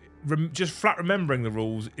 So just flat remembering the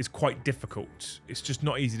rules is quite difficult. It's just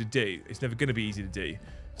not easy to do. It's never going to be easy to do.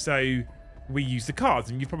 So we use the cards,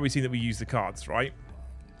 and you've probably seen that we use the cards, right?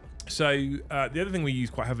 So the other thing we use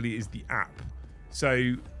quite heavily is the app.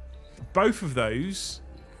 So both of those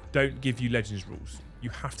don't give you Legends rules. You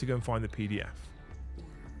have to go and find the PDF.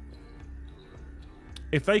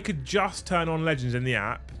 If they could just turn on Legends in the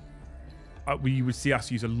app, we would see us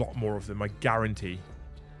use a lot more of them. I guarantee.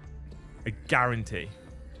 I guarantee.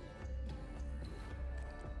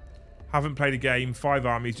 Haven't played a game, 5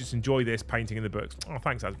 armies, just enjoy this painting in the books. Oh,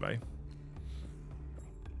 thanks, Asbo.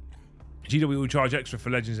 GW will charge extra for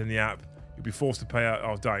Legends in the app. You'll be forced to pay out.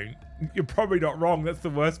 Oh, don't. You're probably not wrong. That's the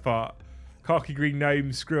worst part. Khaki Green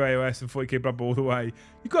Gnome, screw AOS, and 40k Blood Bowl all the way.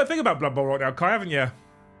 You've got to think about Blood Bowl right now, Kai, haven't you?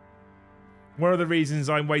 One of the reasons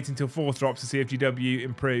I'm waiting till 4th drops to see if GW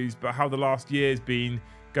improves, but how the last year's been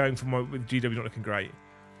going with GW not looking great.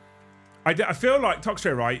 I feel like,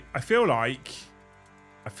 Toxtro, right? I feel like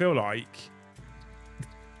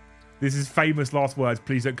this is famous last words.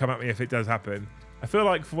 Please don't come at me if it does happen. I feel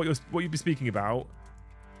like for what you've been speaking about,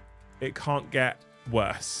 it can't get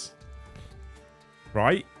worse.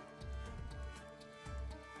 Right?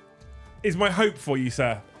 Is my hope for you,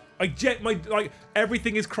 sir. Like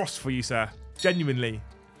everything is crossed for you, sir. Genuinely.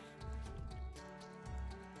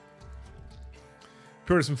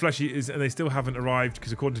 Purists and flesh eaters, and they still haven't arrived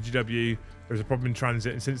because according to GW, there's a problem in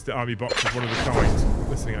transit, and since the army box is one of the kind,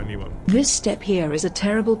 listening only one. This step here is a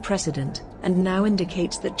terrible precedent, and now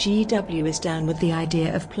indicates that GW is down with the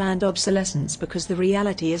idea of planned obsolescence because the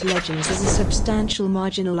reality is Legends is a substantial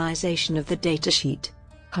marginalization of the datasheet.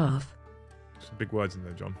 Half. Some big words in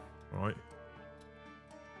there, John. All right.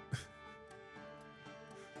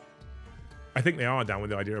 I think they are down with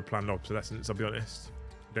the idea of planned obsolescence, I'll be honest.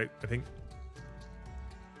 I think...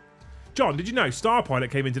 John, did you know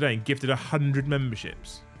Starpilot came in today and gifted 100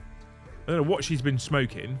 memberships? I don't know what she's been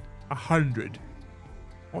smoking. 100.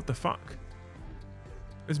 What the fuck?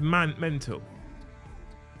 It's mental.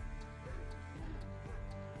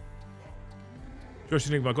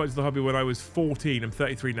 Josh, I got into the hobby when I was 14. I'm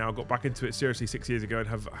 33 now. Got back into it seriously 6 years ago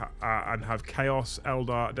and have Chaos,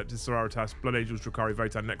 Eldar, Adeptus Sororitas, Blood Angels, Drakari,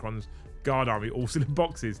 Votan, Necrons, Guard Army, all still in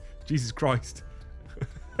boxes. Jesus Christ.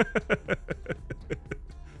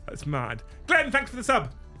 That's mad. Glenn, thanks for the sub.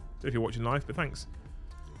 Don't know if you're watching live, but thanks.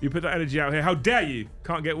 You put that energy out here. How dare you?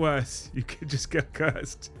 Can't get worse. You could just get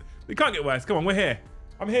cursed. It can't get worse. Come on, we're here.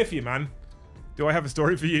 I'm here for you, man. Do I have a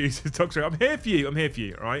story for you? Talk straight. I'm here for you. I'm here for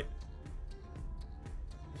you, all right?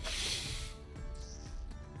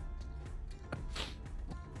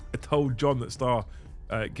 I told John that Star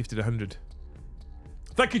gifted 100.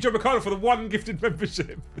 Thank you, John McConnell, for the 1 gifted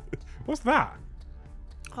membership. What's that?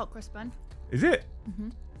 Hot cross bun. Is it? Mm-hmm.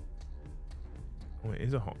 Oh, it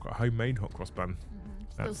is a homemade hot cross bun.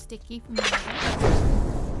 Mm-hmm. Still sticky from the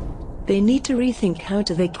They need to rethink how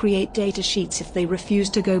do they create data sheets if they refuse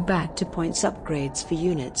to go back to points upgrades for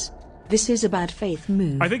units. This is a bad faith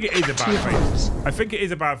move. I think it is a bad faith. I think it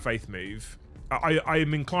is a bad faith move. I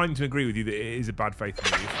am inclined to agree with you that it is a bad faith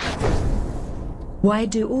move. Why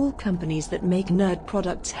do all companies that make nerd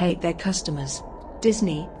products hate their customers?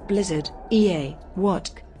 Disney, Blizzard, EA,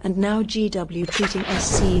 Watk, and now GW treating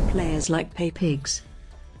SC players like pay pigs.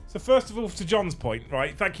 So first of all, to John's point,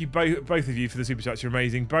 right? Thank you both of you for the super chats. You're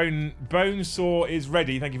amazing. Bonesaw is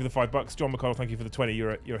ready. Thank you for the $5. John McConnell, thank you for the 20.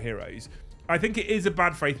 You're heroes. I think it is a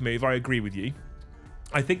bad faith move. I agree with you.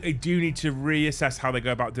 I think they do need to reassess how they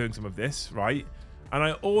go about doing some of this, right? And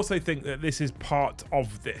I also think that this is part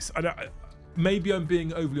of this. Maybe I'm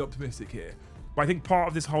being overly optimistic here, but I think part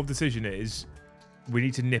of this whole decision is we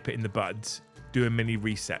need to nip it in the bud, do a mini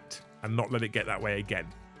reset, and not let it get that way again.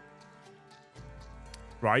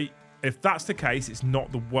 Right? If that's the case, it's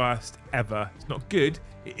not the worst ever. It's not good.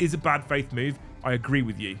 It is a bad faith move. I agree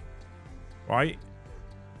with you. Right?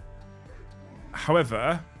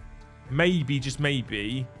 However, maybe, just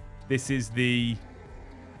maybe, this is the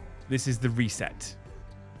reset.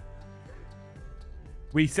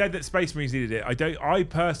 We said that Space Marines needed it. I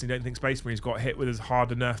personally don't think Space Marines got hit with as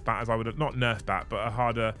hard a nerf bat as I would have, not nerf bat, but a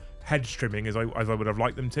harder hedge trimming as I would have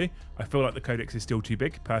liked them to. I feel like the codex is still too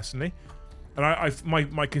big, personally. And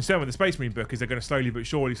my concern with the Space Marine book is they're going to slowly but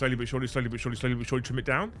surely trim it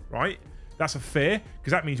down, right? That's a fear,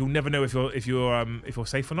 because that means you'll never know if you're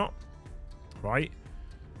safe or not, right?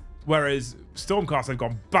 Whereas Stormcast, they've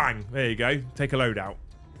gone bang, there you go, take a load out.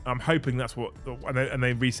 I'm hoping that's what, and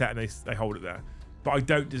they reset and they hold it there. But I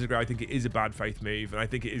don't disagree. I think it is a bad faith move, and I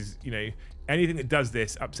think it is, anything that does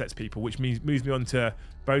this upsets people, which moves me on to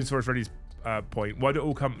Bonesaurus Ready's point. Why do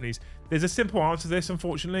all companies? There's a simple answer to this,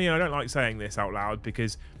 unfortunately, and I don't like saying this out loud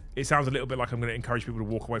because it sounds a little bit like I'm going to encourage people to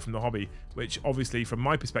walk away from the hobby, which obviously, from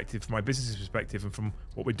my perspective, from my business's perspective, and from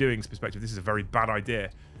what we're doing's perspective, this is a very bad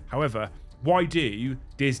idea. However, why do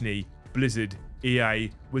Disney, Blizzard,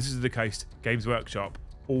 EA, Wizards of the Coast, Games Workshop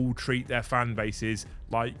all treat their fan bases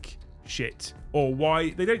like shit? Or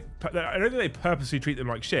why they don't, I don't think they purposely treat them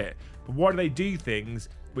like shit, but why do they do things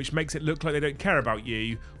which makes it look like they don't care about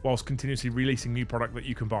you whilst continuously releasing new product that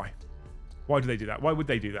you can buy? Why do they do that? Why would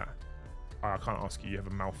they do that? I can't ask you. You have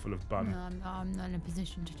a mouthful of bun. No, I'm not in a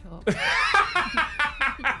position to talk.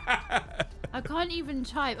 I can't even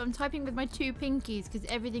type. I'm typing with my 2 pinkies because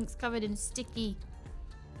everything's covered in sticky.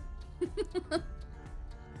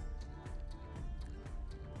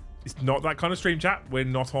 It's not that kind of stream chat. We're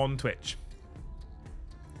not on Twitch.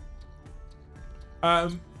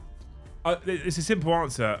 It's a simple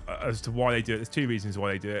answer as to why they do it. There's 2 reasons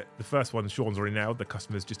why they do it. The first one, Sean's already nailed. The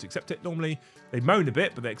customers just accept it. Normally, they moan a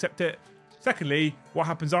bit, but they accept it. Secondly, what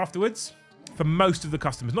happens afterwards? For most of the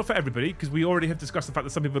customers, not for everybody, because we already have discussed the fact that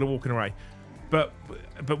some people are walking away. But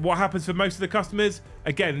what happens for most of the customers?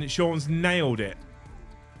 Again, Sean's nailed it.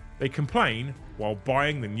 They complain while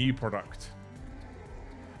buying the new product.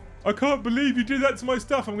 I can't believe you did that to my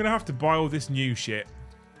stuff. I'm going to have to buy all this new shit.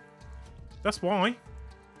 That's why.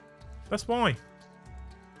 That's why.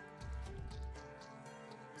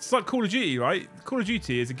 It's like Call of Duty, right? Call of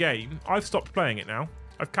Duty is a game. I've stopped playing it now.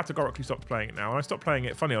 I've categorically stopped playing it now. And I stopped playing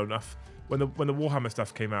it, funny enough, when the Warhammer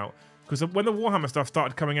stuff came out. Because when the Warhammer stuff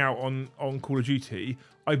started coming out on Call of Duty,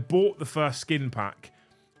 I bought the first skin pack.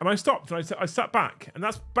 And I stopped, and I sat back. And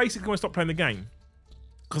that's basically when I stopped playing the game.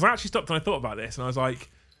 Because I actually stopped and I thought about this. And I was like,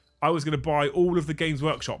 I was going to buy all of the Games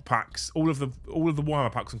Workshop packs, all of the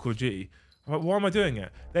Warhammer packs on Call of Duty. I'm like, why am I doing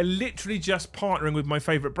it? They're literally just partnering with my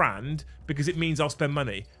favourite brand because it means I'll spend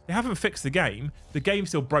money. They haven't fixed the game. The game's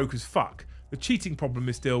still broke as fuck. The cheating problem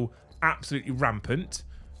is still absolutely rampant.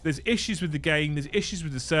 There's issues with the game. There's issues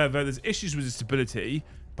with the server. There's issues with the stability.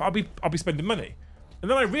 But I'll be spending money. And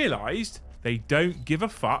then I realised they don't give a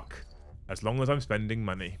fuck as long as I'm spending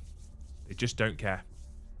money. They just don't care.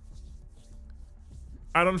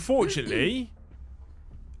 And unfortunately,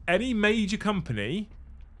 any major company,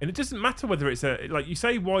 and it doesn't matter whether it's like you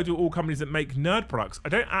say, why do all companies that make nerd products? I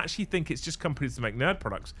don't actually think it's just companies that make nerd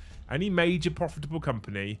products. Any major profitable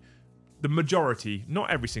company, the majority, not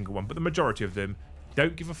every single one, but the majority of them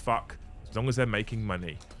don't give a fuck as long as they're making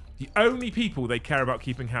money. The only people they care about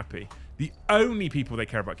keeping happy, the only people they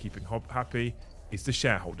care about keeping happy is the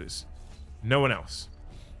shareholders. No one else.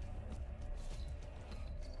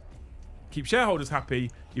 Keep shareholders happy,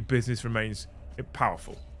 your business remains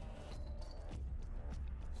powerful.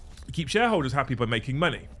 You keep shareholders happy by making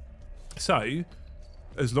money. So,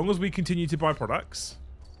 as long as we continue to buy products,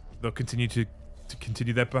 they'll continue to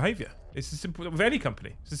continue their behavior. It's as simple with any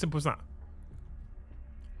company. It's as simple as that.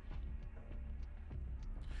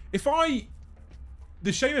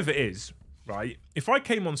 The shame of it is, right, if I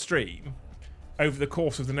came on stream over the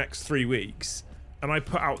course of the next 3 weeks and I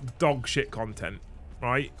put out dog shit content,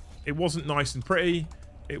 right? It wasn't nice and pretty.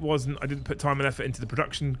 I didn't put time and effort into the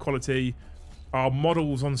production quality. Our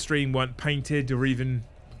models on stream weren't painted or even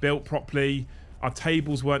built properly. Our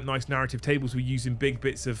tables weren't nice narrative tables. We were using big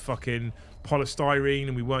bits of fucking polystyrene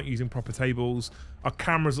and we weren't using proper tables. Our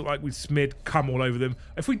cameras looked like we'd smeared cum all over them.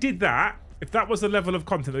 If we did that, if that was the level of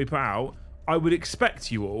content that we put out, I would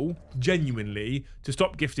expect you all, genuinely, to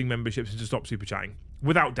stop gifting memberships and to stop super chatting.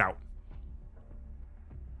 Without doubt.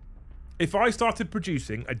 If I started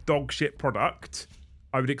producing a dog shit product,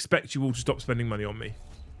 I would expect you all to stop spending money on me.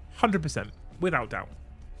 100%. Without doubt.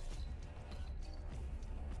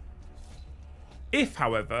 If,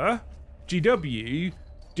 however, GW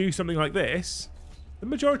do something like this, the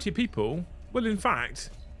majority of people will, in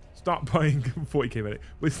fact, start buying 40k minute.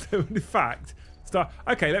 Will, in fact, start.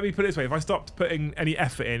 Okay, let me put it this way: if I stopped putting any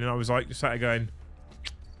effort in, and I was like, just sat there going,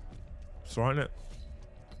 "It's alright, isn't it?"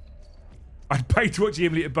 I'd pay to watch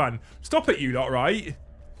Emily eat a bun. Stop it, you lot, right?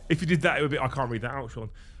 If you did that, it would be. I can't read that out,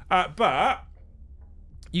 Sean. But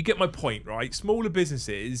you get my point, right? Smaller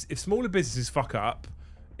businesses, if smaller businesses fuck up,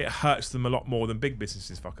 it hurts them a lot more than big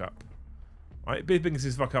businesses fuck up. Right? Big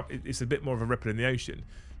businesses fuck up, it's a bit more of a ripple in the ocean.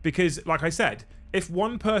 Because, like I said, if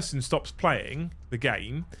one person stops playing the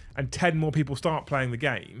game and 10 more people start playing the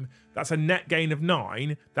game, that's a net gain of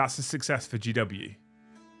 9. That's a success for GW.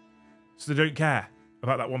 So they don't care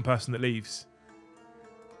about that one person that leaves.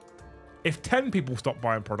 If 10 people stopped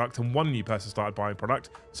buying product and one new person started buying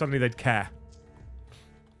product, suddenly they'd care.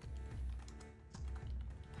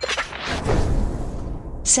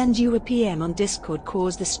 Send you a PM on Discord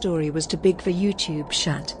cause the story was too big for YouTube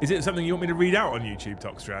shut. Is it something you want me to read out on YouTube,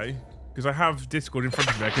 Toxtray? Because I have Discord in front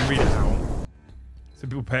of me, I can read it out. Some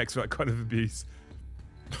people pay extra for that kind of abuse.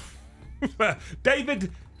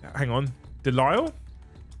 David, hang on, Delisle?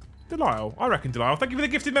 Delisle, I reckon Delisle. Thank you for the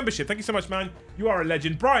gifted membership. Thank you so much, man. You are a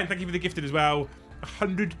legend. Brian, thank you for the gifted as well.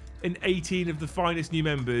 118 of the finest new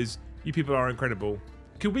members. You people are incredible.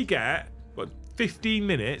 Could we get, what, 15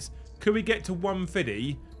 minutes? Could we get to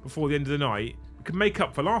 150 before the end of the night? We could make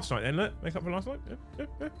up for last night then, look. Make up for last night? Yeah.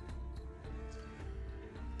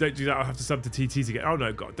 Don't do that, I'll have to sub to TTs again. Oh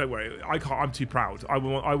no, God, don't worry. I can't, I'm too proud. I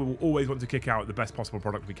will always want to kick out the best possible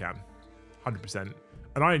product we can. 100%.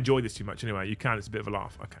 And I enjoy this too much anyway. You can, it's a bit of a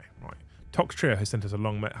laugh. Okay, right. Tox Trio has sent us a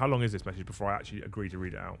long, how long is this message before I actually agree to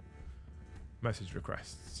read it out? Message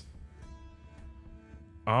requests.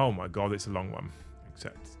 Oh my God, it's a long one.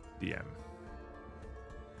 Accept DM.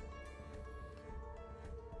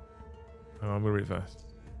 Oh, I'm going to read it first.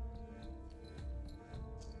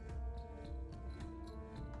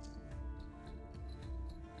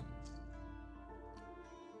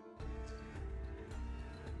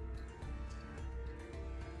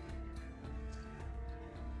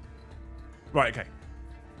 Right, okay.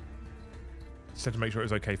 Just had to make sure it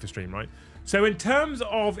was okay for stream, right? So in terms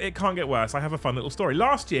of It Can't Get Worse, I have a fun little story.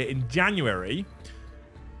 Last year in January,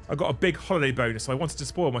 I got a big holiday bonus, so I wanted to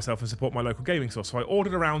spoil myself and support my local gaming store. So I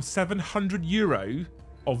ordered around €700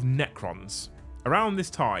 of Necrons. Around this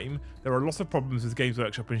time, there are lots of problems with Games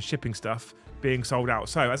Workshop and shipping stuff being sold out.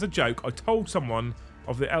 So, as a joke, I told someone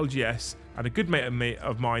of the LGS and a good mate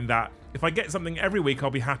of mine that if I get something every week, I'll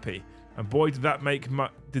be happy. And boy, did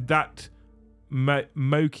that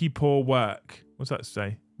Moki paw work. What's that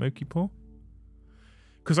say? Moki paw?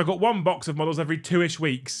 Because I got one box of models every 2-ish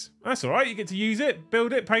weeks. That's all right. You get to use it,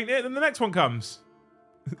 build it, paint it, and then the next one comes.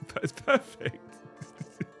 That's perfect.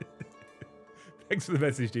 Thanks for the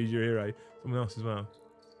message, dude. You're a hero. Someone else as well.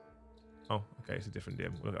 Oh, okay. It's a different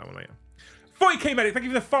DM. We'll look at that one later. 40k medic. Thank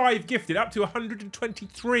you for the 5 gifted. Up to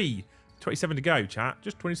 123. 27 to go, chat.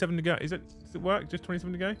 Just 27 to go. Does it work? Just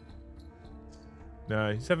 27 to go?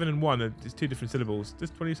 No. 7 and 1. It's 2 different syllables.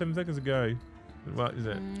 Just 27 seconds to go. Right, is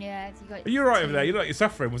it? Yeah. You got. Are you all right over there? You look like you're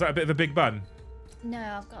suffering. Was that a bit of a big bun? No,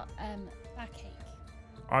 I've got backache.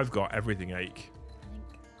 I've got everything ache.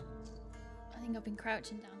 I think I've been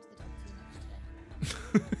crouching down to the dog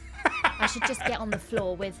too much today. I should just get on the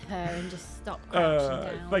floor with her and just stop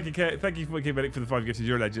crouching down. Thank you for Medic for the 5 gifts.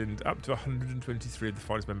 You're a legend. Up to 123 of the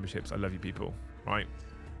finest memberships. I love you people. Right?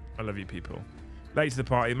 I love you people. Late to the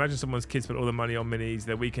party. Imagine someone's kids spent all their money on minis,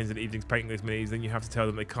 their weekends and evenings painting those minis, then you have to tell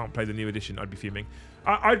them they can't play the new edition. I'd be fuming.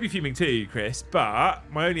 I'd be fuming too, Chris, but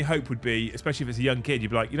my only hope would be, especially if it's a young kid,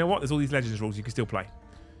 you'd be like, you know what? There's all these Legends rules you can still play.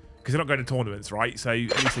 Because they're not going to tournaments, right? So at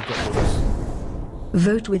least they've got rules.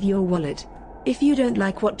 Vote with your wallet. If you don't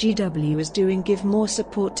like what GW is doing, give more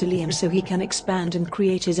support to Liam so he can expand and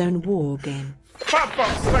create his own war game. Fat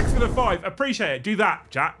Fox, thanks for the 5. Appreciate it. Do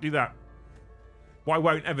that, chat. Do that. What I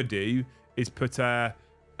won't ever do is put a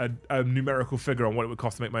numerical figure on what it would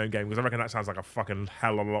cost to make my own game, because I reckon that sounds like a fucking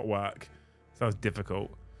hell of a lot of work. Sounds difficult.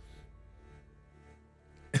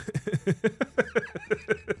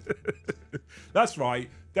 That's right.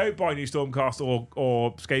 Don't buy new Stormcast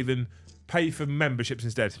or Skaven. Pay for memberships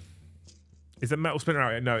instead. Is that metal splinter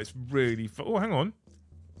out yet? No, it's really... Oh, hang on.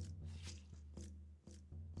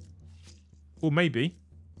 Or maybe.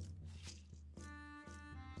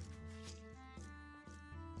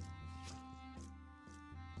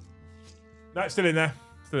 No, it's still in there.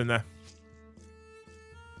 Still in there.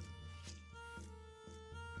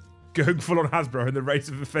 Going full on Hasbro in the race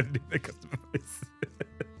of offending their customer base.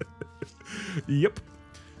 Yep.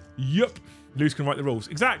 Yep. Luce can write the rules.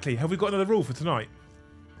 Exactly. Have we got another rule for tonight?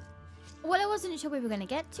 Well, I wasn't sure we were going to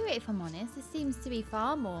get to it, if I'm honest. This seems to be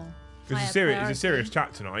far more. It's a serious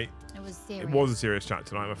chat tonight. It was serious. It was a serious chat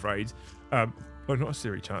tonight, I'm afraid. Well, not a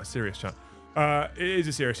serious chat. A serious chat. It is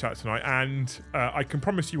a serious chat tonight, and I can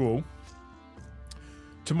promise you all,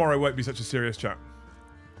 tomorrow won't be such a serious chat.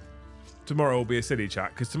 Tomorrow will be a silly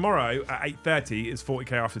chat, because tomorrow at 8:30 is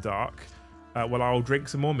 40k After Dark. Well, I'll drink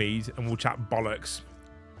some more mead and we'll chat bollocks.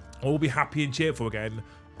 We'll be happy and cheerful again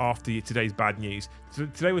after today's bad news. So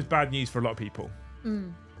today was bad news for a lot of people.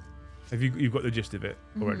 Mm. Have you've got the gist of it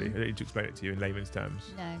already? I don't need to explain it to you in layman's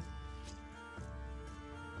terms. No.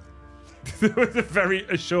 There was a very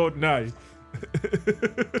assured no.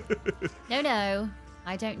 No.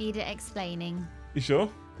 I don't need it explaining. You sure?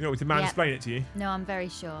 You want me to mansplain it to you? No, I'm very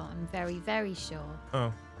sure. I'm very, very sure.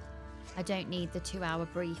 Oh. I don't need the 2-hour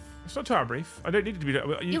brief. It's not a 2-hour brief. I don't need it to be...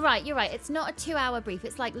 You're right. It's not a 2-hour brief.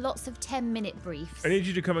 It's like lots of 10-minute briefs. I need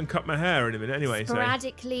you to come and cut my hair in a minute anyway.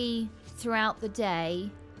 Sporadically throughout the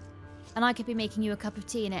day. And I could be making you a cup of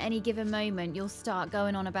tea, and at any given moment, you'll start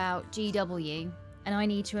going on about GW. And I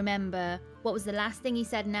need to remember what was the last thing he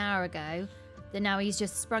said an hour ago, that now he's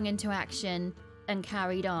just sprung into action and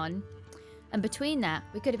carried on. And between that,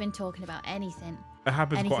 we could have been talking about anything. It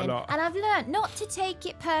happens quite a lot. And I've learned not to take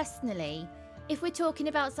it personally. If we're talking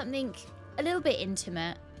about something a little bit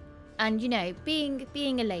intimate, and, you know, being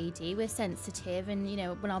a lady, we're sensitive, and, you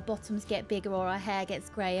know, when our bottoms get bigger or our hair gets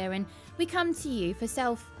greyer, and we come to you for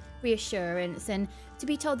self-reassurance and to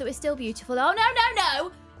be told that we're still beautiful. Oh,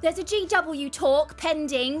 no! There's a GW talk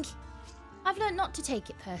pending. I've learned not to take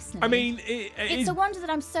it personally. I mean, it's a wonder that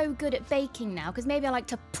I'm so good at baking now, because maybe I like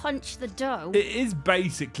to punch the dough. It is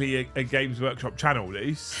basically a Games Workshop channel,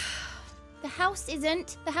 Luce. The house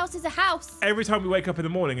isn't. The house is a house. Every time we wake up in the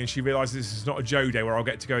morning and she realises this is not a Joe day where I'll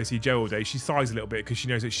get to go and see Joe all day, she sighs a little bit because she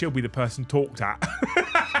knows that she'll be the person talked at.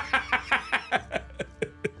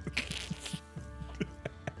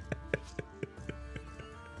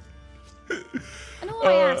 All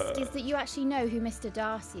I ask is that you actually know who Mr.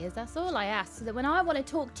 Darcy is. That's all I ask, so that when I want to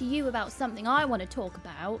talk to you about something I want to talk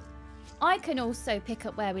about, I can also pick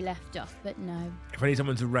up where we left off, but no. If I need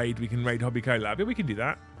someone to raid, we can raid Hobby Collab. Yeah, we can do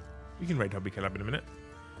that. We can raid Hobby Collab in a minute.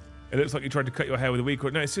 It looks like you tried to cut your hair with a week or...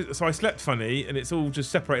 No, it's just, so I slept funny, and it's all just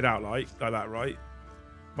separated out like that, right?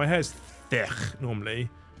 My hair's thick, normally,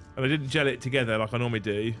 and I didn't gel it together like I normally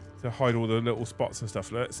do to hide all the little spots and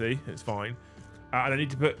stuff. Let's see, it's fine. and I need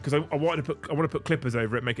to put because I want to put clippers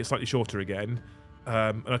over it, make it slightly shorter again,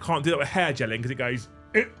 and I can't do that with hair gelling because it goes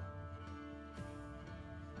like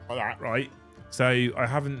that, right? So I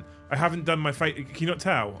haven't done my face. Can you not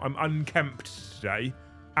tell? I'm unkempt today,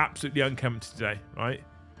 absolutely unkempt today, right?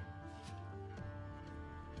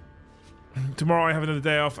 Tomorrow I have another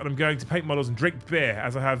day off, and I'm going to paint models and drink beer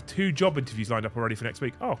as I have 2 job interviews lined up already for next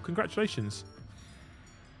week. Oh, congratulations!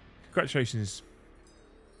 Congratulations,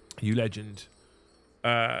 you legend.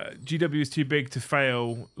 GW is too big to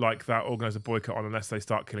fail like that. Organise a boycott on unless they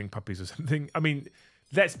start killing puppies or something. I mean,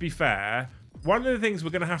 let's be fair. One of the things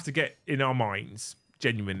we're going to have to get in our minds,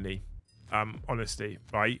 genuinely, honesty,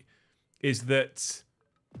 right, is that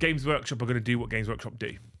Games Workshop are going to do what Games Workshop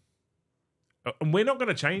do, and we're not going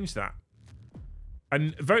to change that.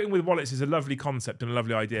 And voting with wallets is a lovely concept and a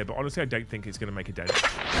lovely idea, but honestly, I don't think it's going to make a dent.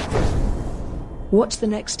 What's the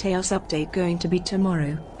next Chaos update going to be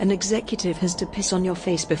tomorrow? An executive has to piss on your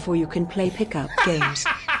face before you can play pickup games.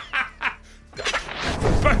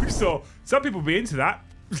 Bosaw. Some people will be into that.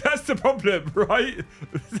 That's the problem, right?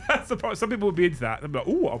 That's the problem. Some people will be into that. They'll be like,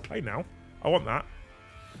 "Ooh, I'll play now. I want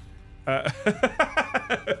that."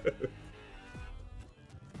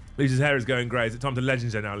 Lisa's hair is going grey. Is it time to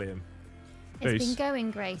Legends now, Liam? It's been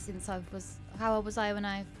going grey since I was. How old was I when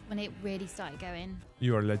it really started going?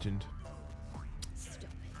 You are a legend.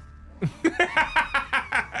 Stop it.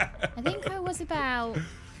 I think I was about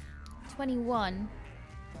 21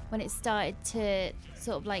 when it started to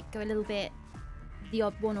sort of like go a little bit the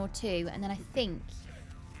odd 1 or 2, and then I think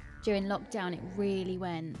during lockdown it really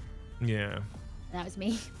went. Yeah. And that was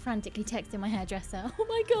me frantically texting my hairdresser. Oh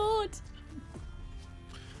my god.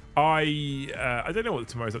 I don't know what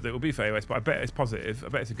tomorrow's update will be for AOS, but I bet it's positive. I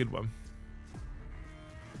bet it's a good one.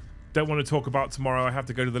 Don't want to talk about tomorrow. I have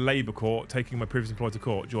to go to the Labour Court, taking my previous employer to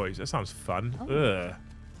court. Joys, that sounds fun. Oh. Ugh.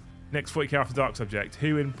 Next 40k After Dark subject.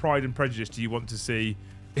 Who in Pride and Prejudice do you want to see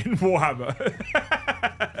in Warhammer?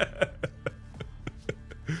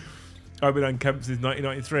 I've been unkempt since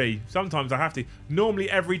 1993. Sometimes I have to. Normally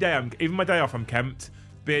every day, even my day off, I'm kempt.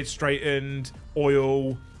 Beard straightened,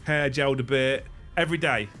 oil, hair gelled a bit. Every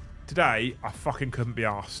day. Today, I fucking couldn't be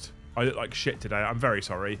arsed. I look like shit today. I'm very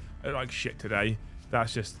sorry. I look like shit today.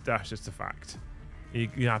 That's just a fact.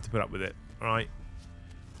 You have to put up with it, all right?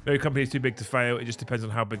 No company is too big to fail. It just depends on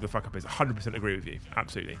how big the fuck up is. 100% agree with you.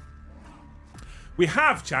 Absolutely. We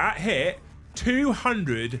have, chat, hit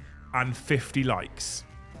 250 likes.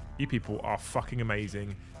 You people are fucking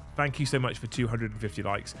amazing. Thank you so much for 250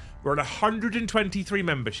 likes. We're at 123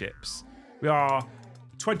 memberships. We are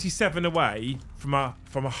 27 away from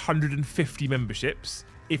 150 memberships,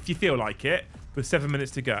 if you feel like it, with 7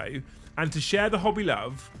 minutes to go. And to share the hobby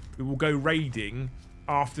love, we will go raiding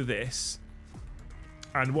after this.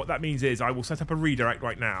 And what that means is I will set up a redirect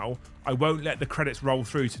right now. I won't let the credits roll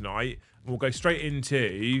through tonight. We'll go straight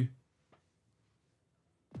into...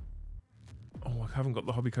 Oh, I haven't got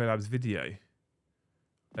the Hobby Collabs video.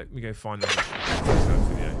 Let me go find that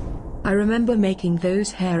video. I remember making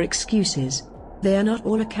those hair excuses. They are not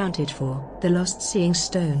all accounted for. The lost seeing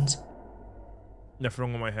stones. Nothing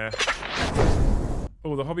wrong with my hair.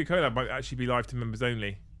 Oh, the Hobby Collab might actually be live to members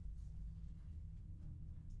only.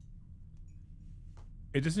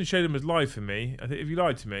 It doesn't show them as live for me. I think, have you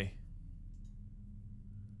lied to me?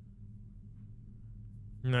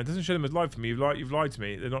 No, it doesn't show them as live for me. You've lied to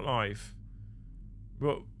me. They're not live.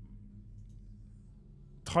 Well,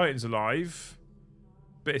 Titans are live,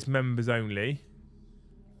 but it's members only.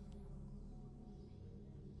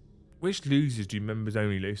 Which losers do members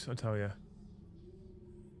only lose? I'll tell you.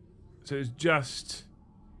 So it's just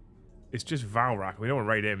Valrak. We don't want to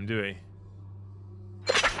raid him, do we?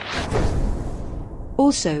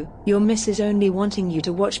 Also, your missus only wanting you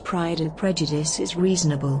to watch Pride and Prejudice is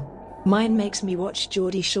reasonable. Mine makes me watch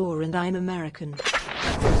Geordie Shore and I'm American.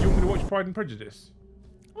 You want me to watch Pride and Prejudice?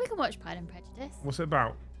 We can watch Pride and Prejudice. What's it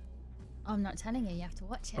about? I'm not telling you. You have to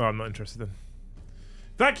watch it. Oh, I'm not interested then.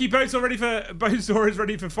 Thank you, Bosaw. Bosaw is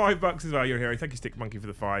ready for $5 as well. You're a hero. Thank you, Stick Monkey, for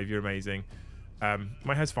the 5. You're amazing.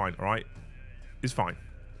 My hair's fine. All right, it's fine.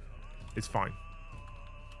 It's fine.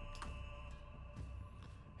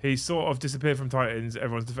 He's sort of disappeared from Titans.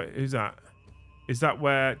 Who's that? Is that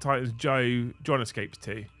where Titans John escapes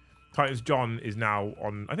to? Titans John is now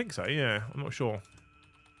on. I think so. Yeah, I'm not sure.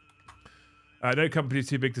 No company is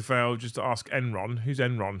too big to fail. Just to ask Enron. Who's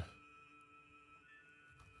Enron?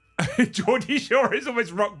 Geordie Shore is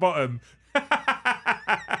almost rock bottom.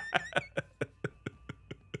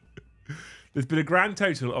 There's been a grand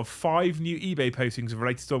total of 5 new eBay postings of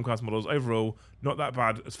related Stormcast models. Overall, not that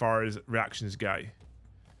bad as far as reactions go.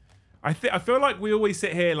 I feel like we always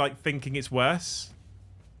sit here like thinking it's worse.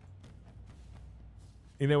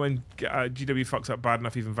 You know when GW fucks up bad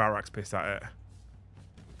enough, even Varroc's pissed at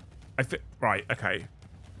it. Right, okay.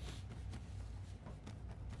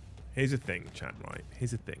 Here's the thing, chat, right?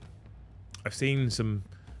 Here's the thing. I've seen some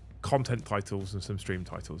content titles and some stream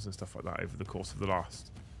titles and stuff like that over the course of the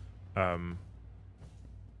last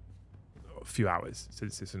few hours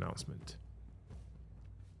since this announcement.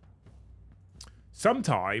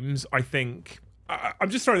 Sometimes I think,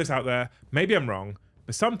 I'm just throwing this out there, maybe I'm wrong,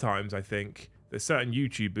 but sometimes I think that certain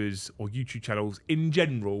YouTubers or YouTube channels in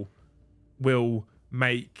general will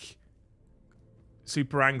make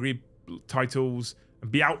super angry titles and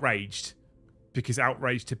be outraged because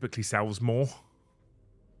outrage typically sells more.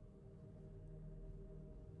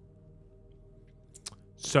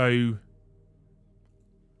 So,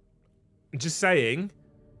 I'm just saying,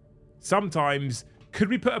 sometimes, could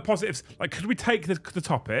we put a positive, like, could we take the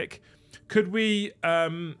topic, could we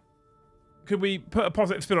put a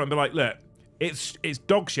positive spin on it and be like, look, it's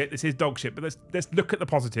dog shit, this is dog shit, but let's look at the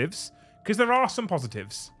positives, because there are some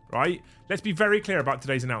positives, right? Let's be very clear about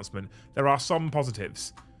today's announcement. There are some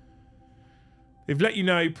positives. They've let you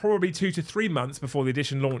know probably 2 to 3 months before the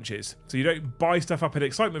edition launches, so you don't buy stuff up in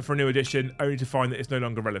excitement for a new edition only to find that it's no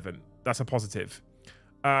longer relevant. That's a positive.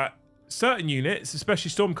 Certain units,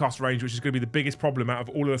 especially Stormcast range, which is going to be the biggest problem out of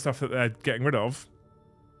all of the stuff that they're getting rid of,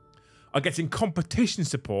 are getting competition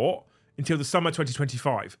support until the summer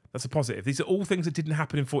 2025. That's a positive. These are all things that didn't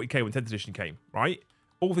happen in 40k when 10th edition came, right?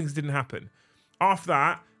 All things that didn't happen. After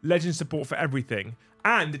that, Legend support for everything.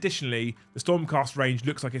 And additionally, the Stormcast range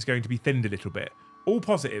looks like it's going to be thinned a little bit. All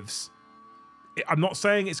positives. I'm not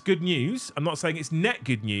saying it's good news. I'm not saying it's net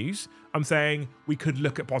good news. I'm saying we could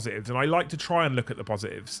look at positives. And I like to try and look at the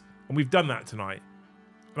positives. And we've done that tonight.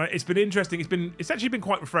 And it's been interesting. It's actually been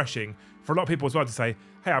quite refreshing for a lot of people as well to say,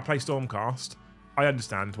 hey, I play Stormcast. I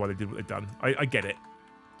understand why they did what they've done. I get it.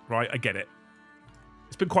 Right? I get it.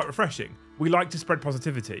 It's been quite refreshing. We like to spread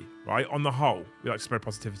positivity, right? On the whole, we like to spread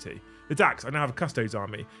positivity. The Dax, I now have a Custodes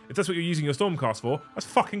army. If that's what you're using your Stormcast for, that's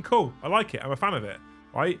fucking cool. I like it. I'm a fan of it,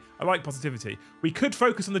 right? I like positivity. We could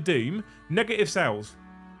focus on the doom. Negative sales.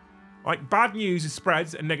 Like, bad news is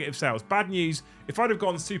spreads and negative sales. Bad news, if I'd have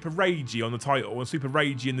gone super ragey on the title and super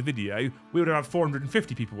ragey in the video, we would have had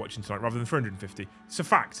 450 people watching tonight rather than 350. It's a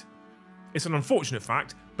fact. It's an unfortunate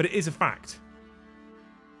fact, but it is a fact.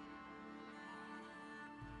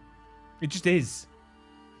 It just is.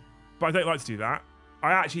 But I don't like to do that.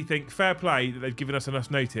 I actually think fair play that they've given us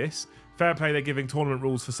enough notice. Fair play they're giving tournament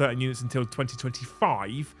rules for certain units until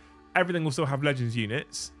 2025. Everything will still have Legends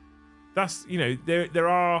units. That's, you know, there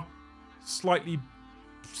are slight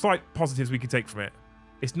positives we can take from it.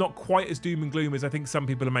 It's not quite as doom and gloom as I think some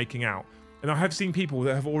people are making out. And I have seen people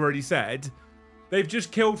that have already said, they've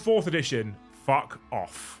just killed 4th edition. Fuck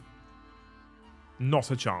off.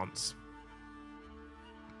 Not a chance.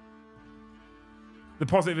 The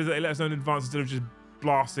positive is that they let us know in advance instead of just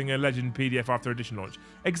blasting a Legend PDF after edition launch.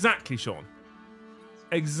 Exactly, Sean.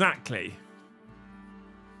 Exactly.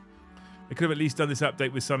 They could have at least done this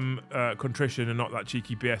update with some contrition and not that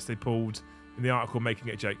cheeky BS they pulled in the article making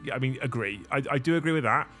it a joke. I mean, agree. I do agree with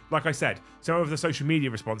that. Like I said, some of the social media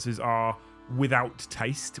responses are without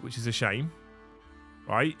taste, which is a shame.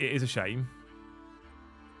 Right? It is a shame.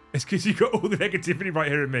 It's because you got all the negativity right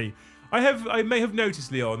here in me. I may have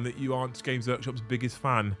noticed, Leon, that you aren't Games Workshop's biggest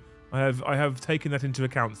fan. I have taken that into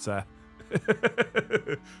account, sir.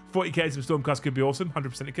 40k of Stormcast could be awesome.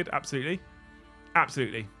 100% it could. Absolutely.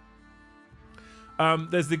 Absolutely.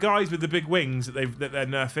 There's the guys with the big wings that they're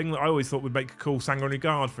nerfing that I always thought would make a cool Sanguinary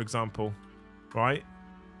Guard, for example. Right?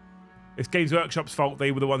 It's Games Workshop's fault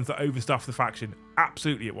they were the ones that overstuffed the faction.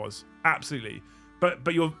 Absolutely it was. Absolutely. But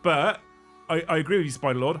I agree with you,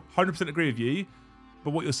 Spider-Lord. 100% agree with you.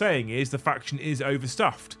 But what you're saying is the faction is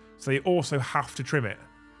overstuffed. So they also have to trim it.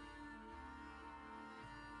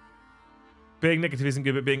 Being negative isn't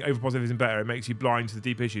good, but being overpositive isn't better. It makes you blind to the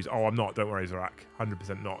deep issues. Oh, I'm not. Don't worry, Zorak.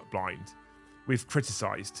 100% not blind. We've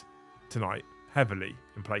criticised tonight heavily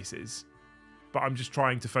in places. But I'm just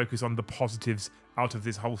trying to focus on the positives out of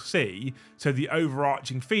this whole sea. So the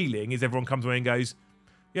overarching feeling is everyone comes away and goes,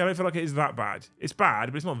 yeah, I don't feel like it is that bad. It's bad,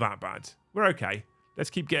 but it's not that bad. We're okay. Let's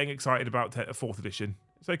keep getting excited about a 4th edition.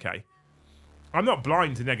 It's okay. I'm not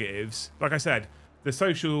blind to negatives. Like I said, the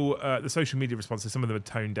social media responses, some of them are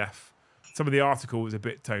tone deaf. Some of the article was a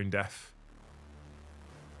bit tone deaf.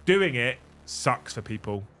 Doing it sucks for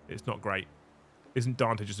people. It's not great. Isn't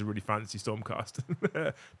Dante just a really fancy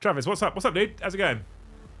Stormcast? Travis, what's up? What's up, dude? How's it going?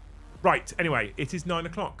 Right, anyway, it is 9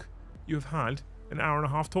 o'clock. You have had an hour and a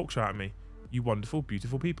half talk show at me. You wonderful,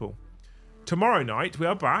 beautiful people. Tomorrow night, we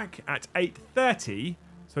are back at 8:30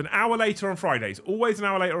 So an hour later on Fridays. Always an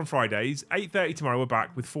hour later on Fridays. 8:30 tomorrow, we're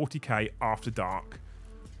back with 40k After Dark.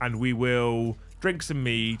 And we will drink some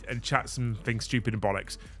mead and chat some things stupid and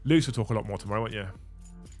bollocks. Luce will talk a lot more tomorrow, won't you?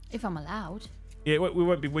 If I'm allowed. Yeah, we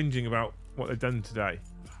won't be whinging about what they've done today.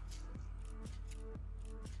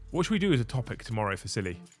 What should we do as a topic tomorrow for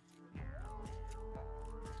silly?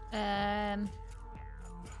 I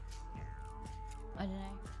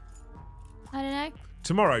don't know.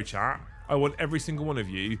 Tomorrow, chat, I want every single one of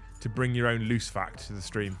you to bring your own loose fact to the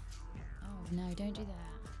stream. Oh, no, don't do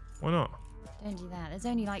that. Why not? Don't do that. There's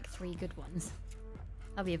only like 3 good ones.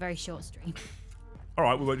 That'll be a very short stream. All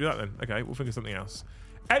right, we won't do that then. Okay, we'll think of something else.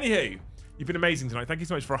 Anywho, you've been amazing tonight. Thank you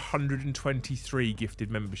so much for 123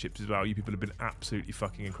 gifted memberships as well. You people have been absolutely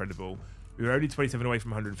fucking incredible. We were only 27 away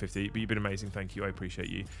from 150, but you've been amazing. Thank you. I appreciate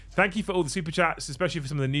you. Thank you for all the super chats, especially for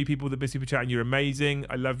some of the new people that have been super chatting. You're amazing.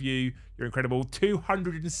 I love you. You're incredible.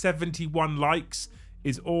 271 likes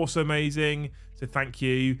is also amazing. So thank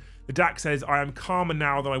you. The Dak says, I am calmer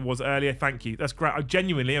now than I was earlier. Thank you. That's great. I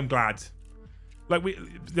genuinely am glad. Like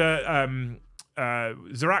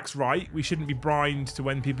Zarak's right. We shouldn't be blind to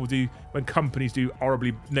when companies do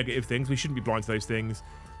horribly negative things. We shouldn't be blind to those things.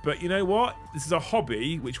 But you know what? This is a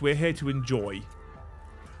hobby which we're here to enjoy.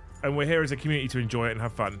 And we're here as a community to enjoy it and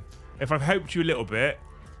have fun. If I've helped you a little bit,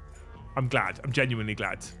 I'm glad. I'm genuinely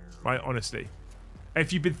glad. Right? Honestly.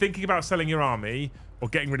 If you've been thinking about selling your army or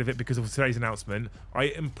getting rid of it because of today's announcement, I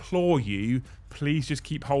implore you, please just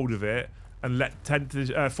keep hold of it and let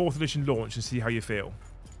 4th edition launch and see how you feel.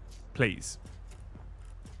 Please.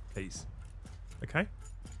 Please. Okay?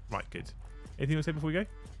 Right, good. Anything you want to say before we go?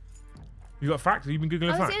 You got a fact? Have you been Googling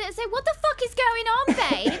a fact? I was going to say, what the fuck is going on,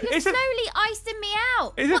 babe? You're slowly icing me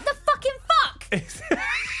out. What the fucking fuck?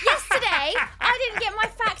 Yesterday, I didn't get my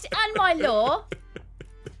fact and my law.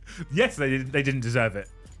 Yes, they didn't deserve it.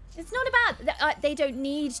 It's not about they don't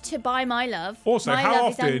need to buy my love. Also, my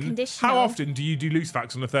love is unconditional. how often do you do loose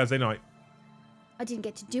facts on a Thursday night? I didn't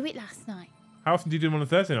get to do it last night. How often do you do them on a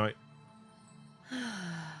Thursday night?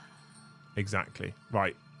 Exactly.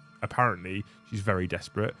 Right. Apparently, she's very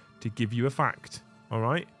desperate to give you a fact. All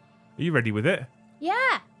right? Are you ready with it?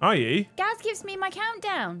 Yeah. Are you? Gaz gives me my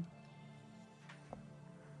countdown.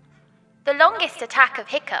 The longest attack of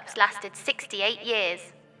hiccups lasted 68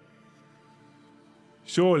 years.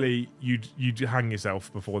 Surely you'd hang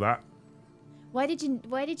yourself before that. Why did you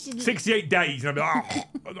 68 days and I'd be like,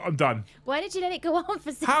 oh, I'm done. Why did you let it go on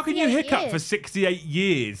for 68 years? How can you hiccup for 68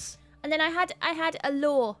 years? And then I had a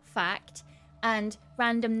law fact and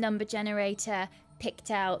random number generator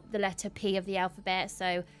picked out the letter P of the alphabet.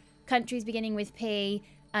 So countries beginning with P,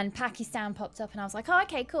 and Pakistan popped up and I was like, oh,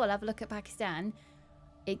 okay, cool. I'll have a look at Pakistan.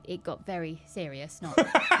 It got very serious, not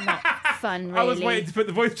fun, really. I was waiting to put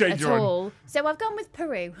the voice changer at all. So I've gone with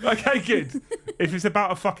Peru. Okay, good. If it's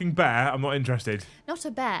about a fucking bear, I'm not interested. Not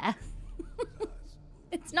a bear.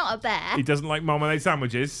 It's not a bear. He doesn't like marmalade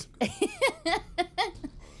sandwiches.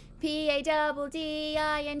 Paddington,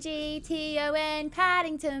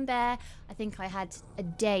 Paddington Bear. I think I had a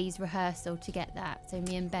day's rehearsal to get that, so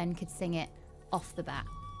me and Ben could sing it off the bat.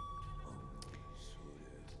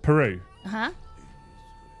 Peru. Uh-huh.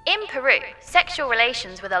 In Peru, sexual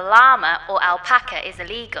relations with a llama or alpaca is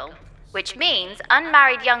illegal, which means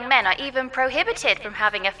unmarried young men are even prohibited from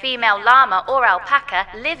having a female llama or alpaca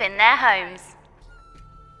live in their homes.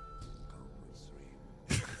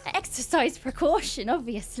 Exercise precaution,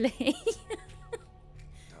 obviously.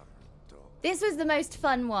 This was the most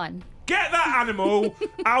fun one. Get that animal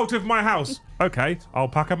out of my house. Okay, I'll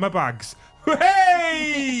pack up my bags.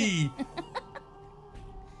 Hey!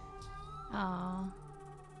 Aww.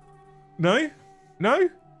 No? No?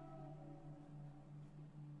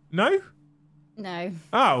 No? No.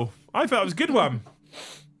 Oh, I thought it was a good one.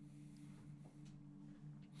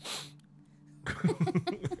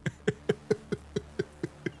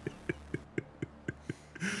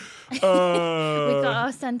 We got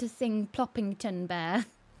our son to sing Ploppington Bear.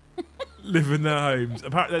 Live in their homes.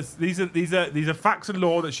 Apparently, these are facts and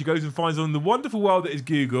law that she goes and finds on the wonderful world that is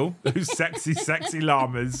Google. Those sexy, sexy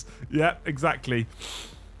llamas. Yeah, exactly.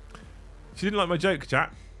 She didn't like my joke,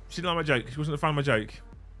 chat. She didn't like my joke. She wasn't a fan of my joke.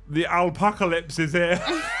 The alpacalypse is here.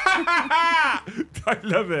 I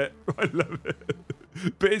love it. I love it.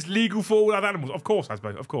 But it's legal for all other animals. Of course,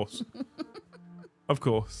 Hasbro. Of course. Of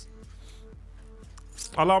course.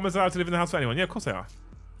 Are llamas allowed to live in the house for anyone? Yeah, of course they are.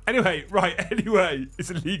 Anyway, right. Anyway, it's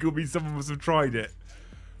illegal means someone must have tried it.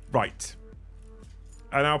 Right.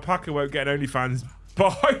 An alpaca won't get an OnlyFans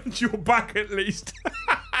behind your back at least.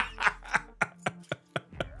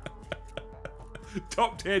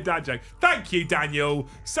 Top tier dad joke. Thank you, Daniel.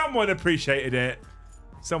 Someone appreciated it.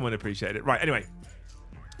 Someone appreciated it. Right, anyway.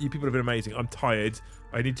 You people have been amazing. I'm tired.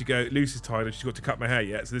 I need to go. Lucy's tired and she's got to cut my hair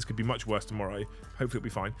yet, so this could be much worse tomorrow. Hopefully it'll be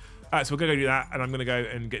fine. So we're going to go do that, and I'm going to go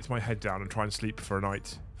and get my head down and try and sleep for a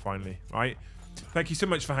night, finally, right? Thank you so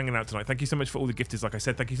much for hanging out tonight. Thank you so much for all the gifters, like I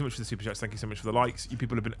said. Thank you so much for the super chats. Thank you so much for the likes. You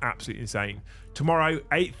people have been absolutely insane. Tomorrow,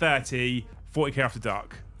 8:30, 40k After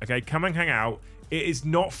Dark. Okay, come and hang out. It is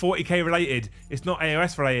not 40k related. It's not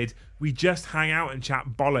AOS related. We just hang out and chat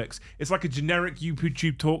bollocks. It's like a generic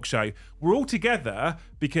YouTube talk show. We're all together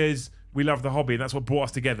because we love the hobby and that's what brought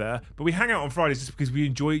us together. But we hang out on Fridays just because we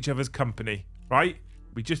enjoy each other's company, right?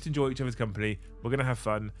 We just enjoy each other's company. We're going to have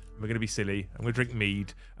fun. We're going to be silly. I'm going to drink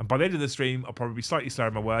mead. And by the end of the stream, I'll probably be slightly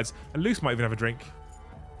slurring my words. And Luce might even have a drink.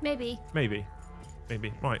 Maybe. Maybe.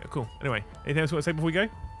 Right, cool. Anyway, anything else you want to say before we go?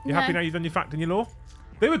 You No. happy now you've done your fact and your law?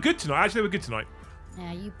 They were good tonight. Actually, they were good tonight.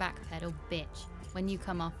 Yeah, you backpedal, bitch. When you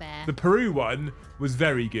come off air. The Peru one was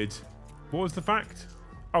very good. What was the fact?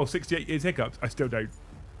 Oh, 68 years hiccups. I still don't.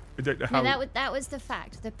 I don't know how. No, that was the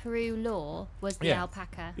fact. The Peru law was the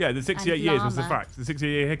alpaca. Yeah, the 68 and years was the llama. fact. The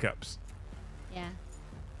 68 hiccups. Yeah.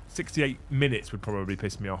 68 minutes would probably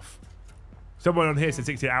piss me off. Someone on here said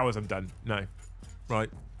 68 hours, I'm done. No. Right.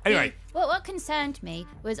 Anyway. What concerned me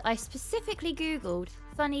was I specifically Googled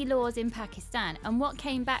funny laws in Pakistan, and what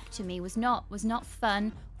came back to me was not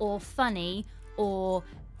fun or funny or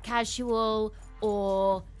casual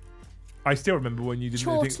or I still remember when you didn't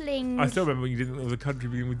chortling. I still remember when you didn't know there was a country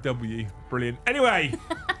beginning with W. Brilliant. Anyway.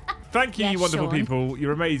 Thank you, Yeah, you wonderful Sean. people.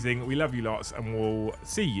 You're amazing. We love you lots, and we'll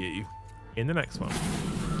see you in the next one.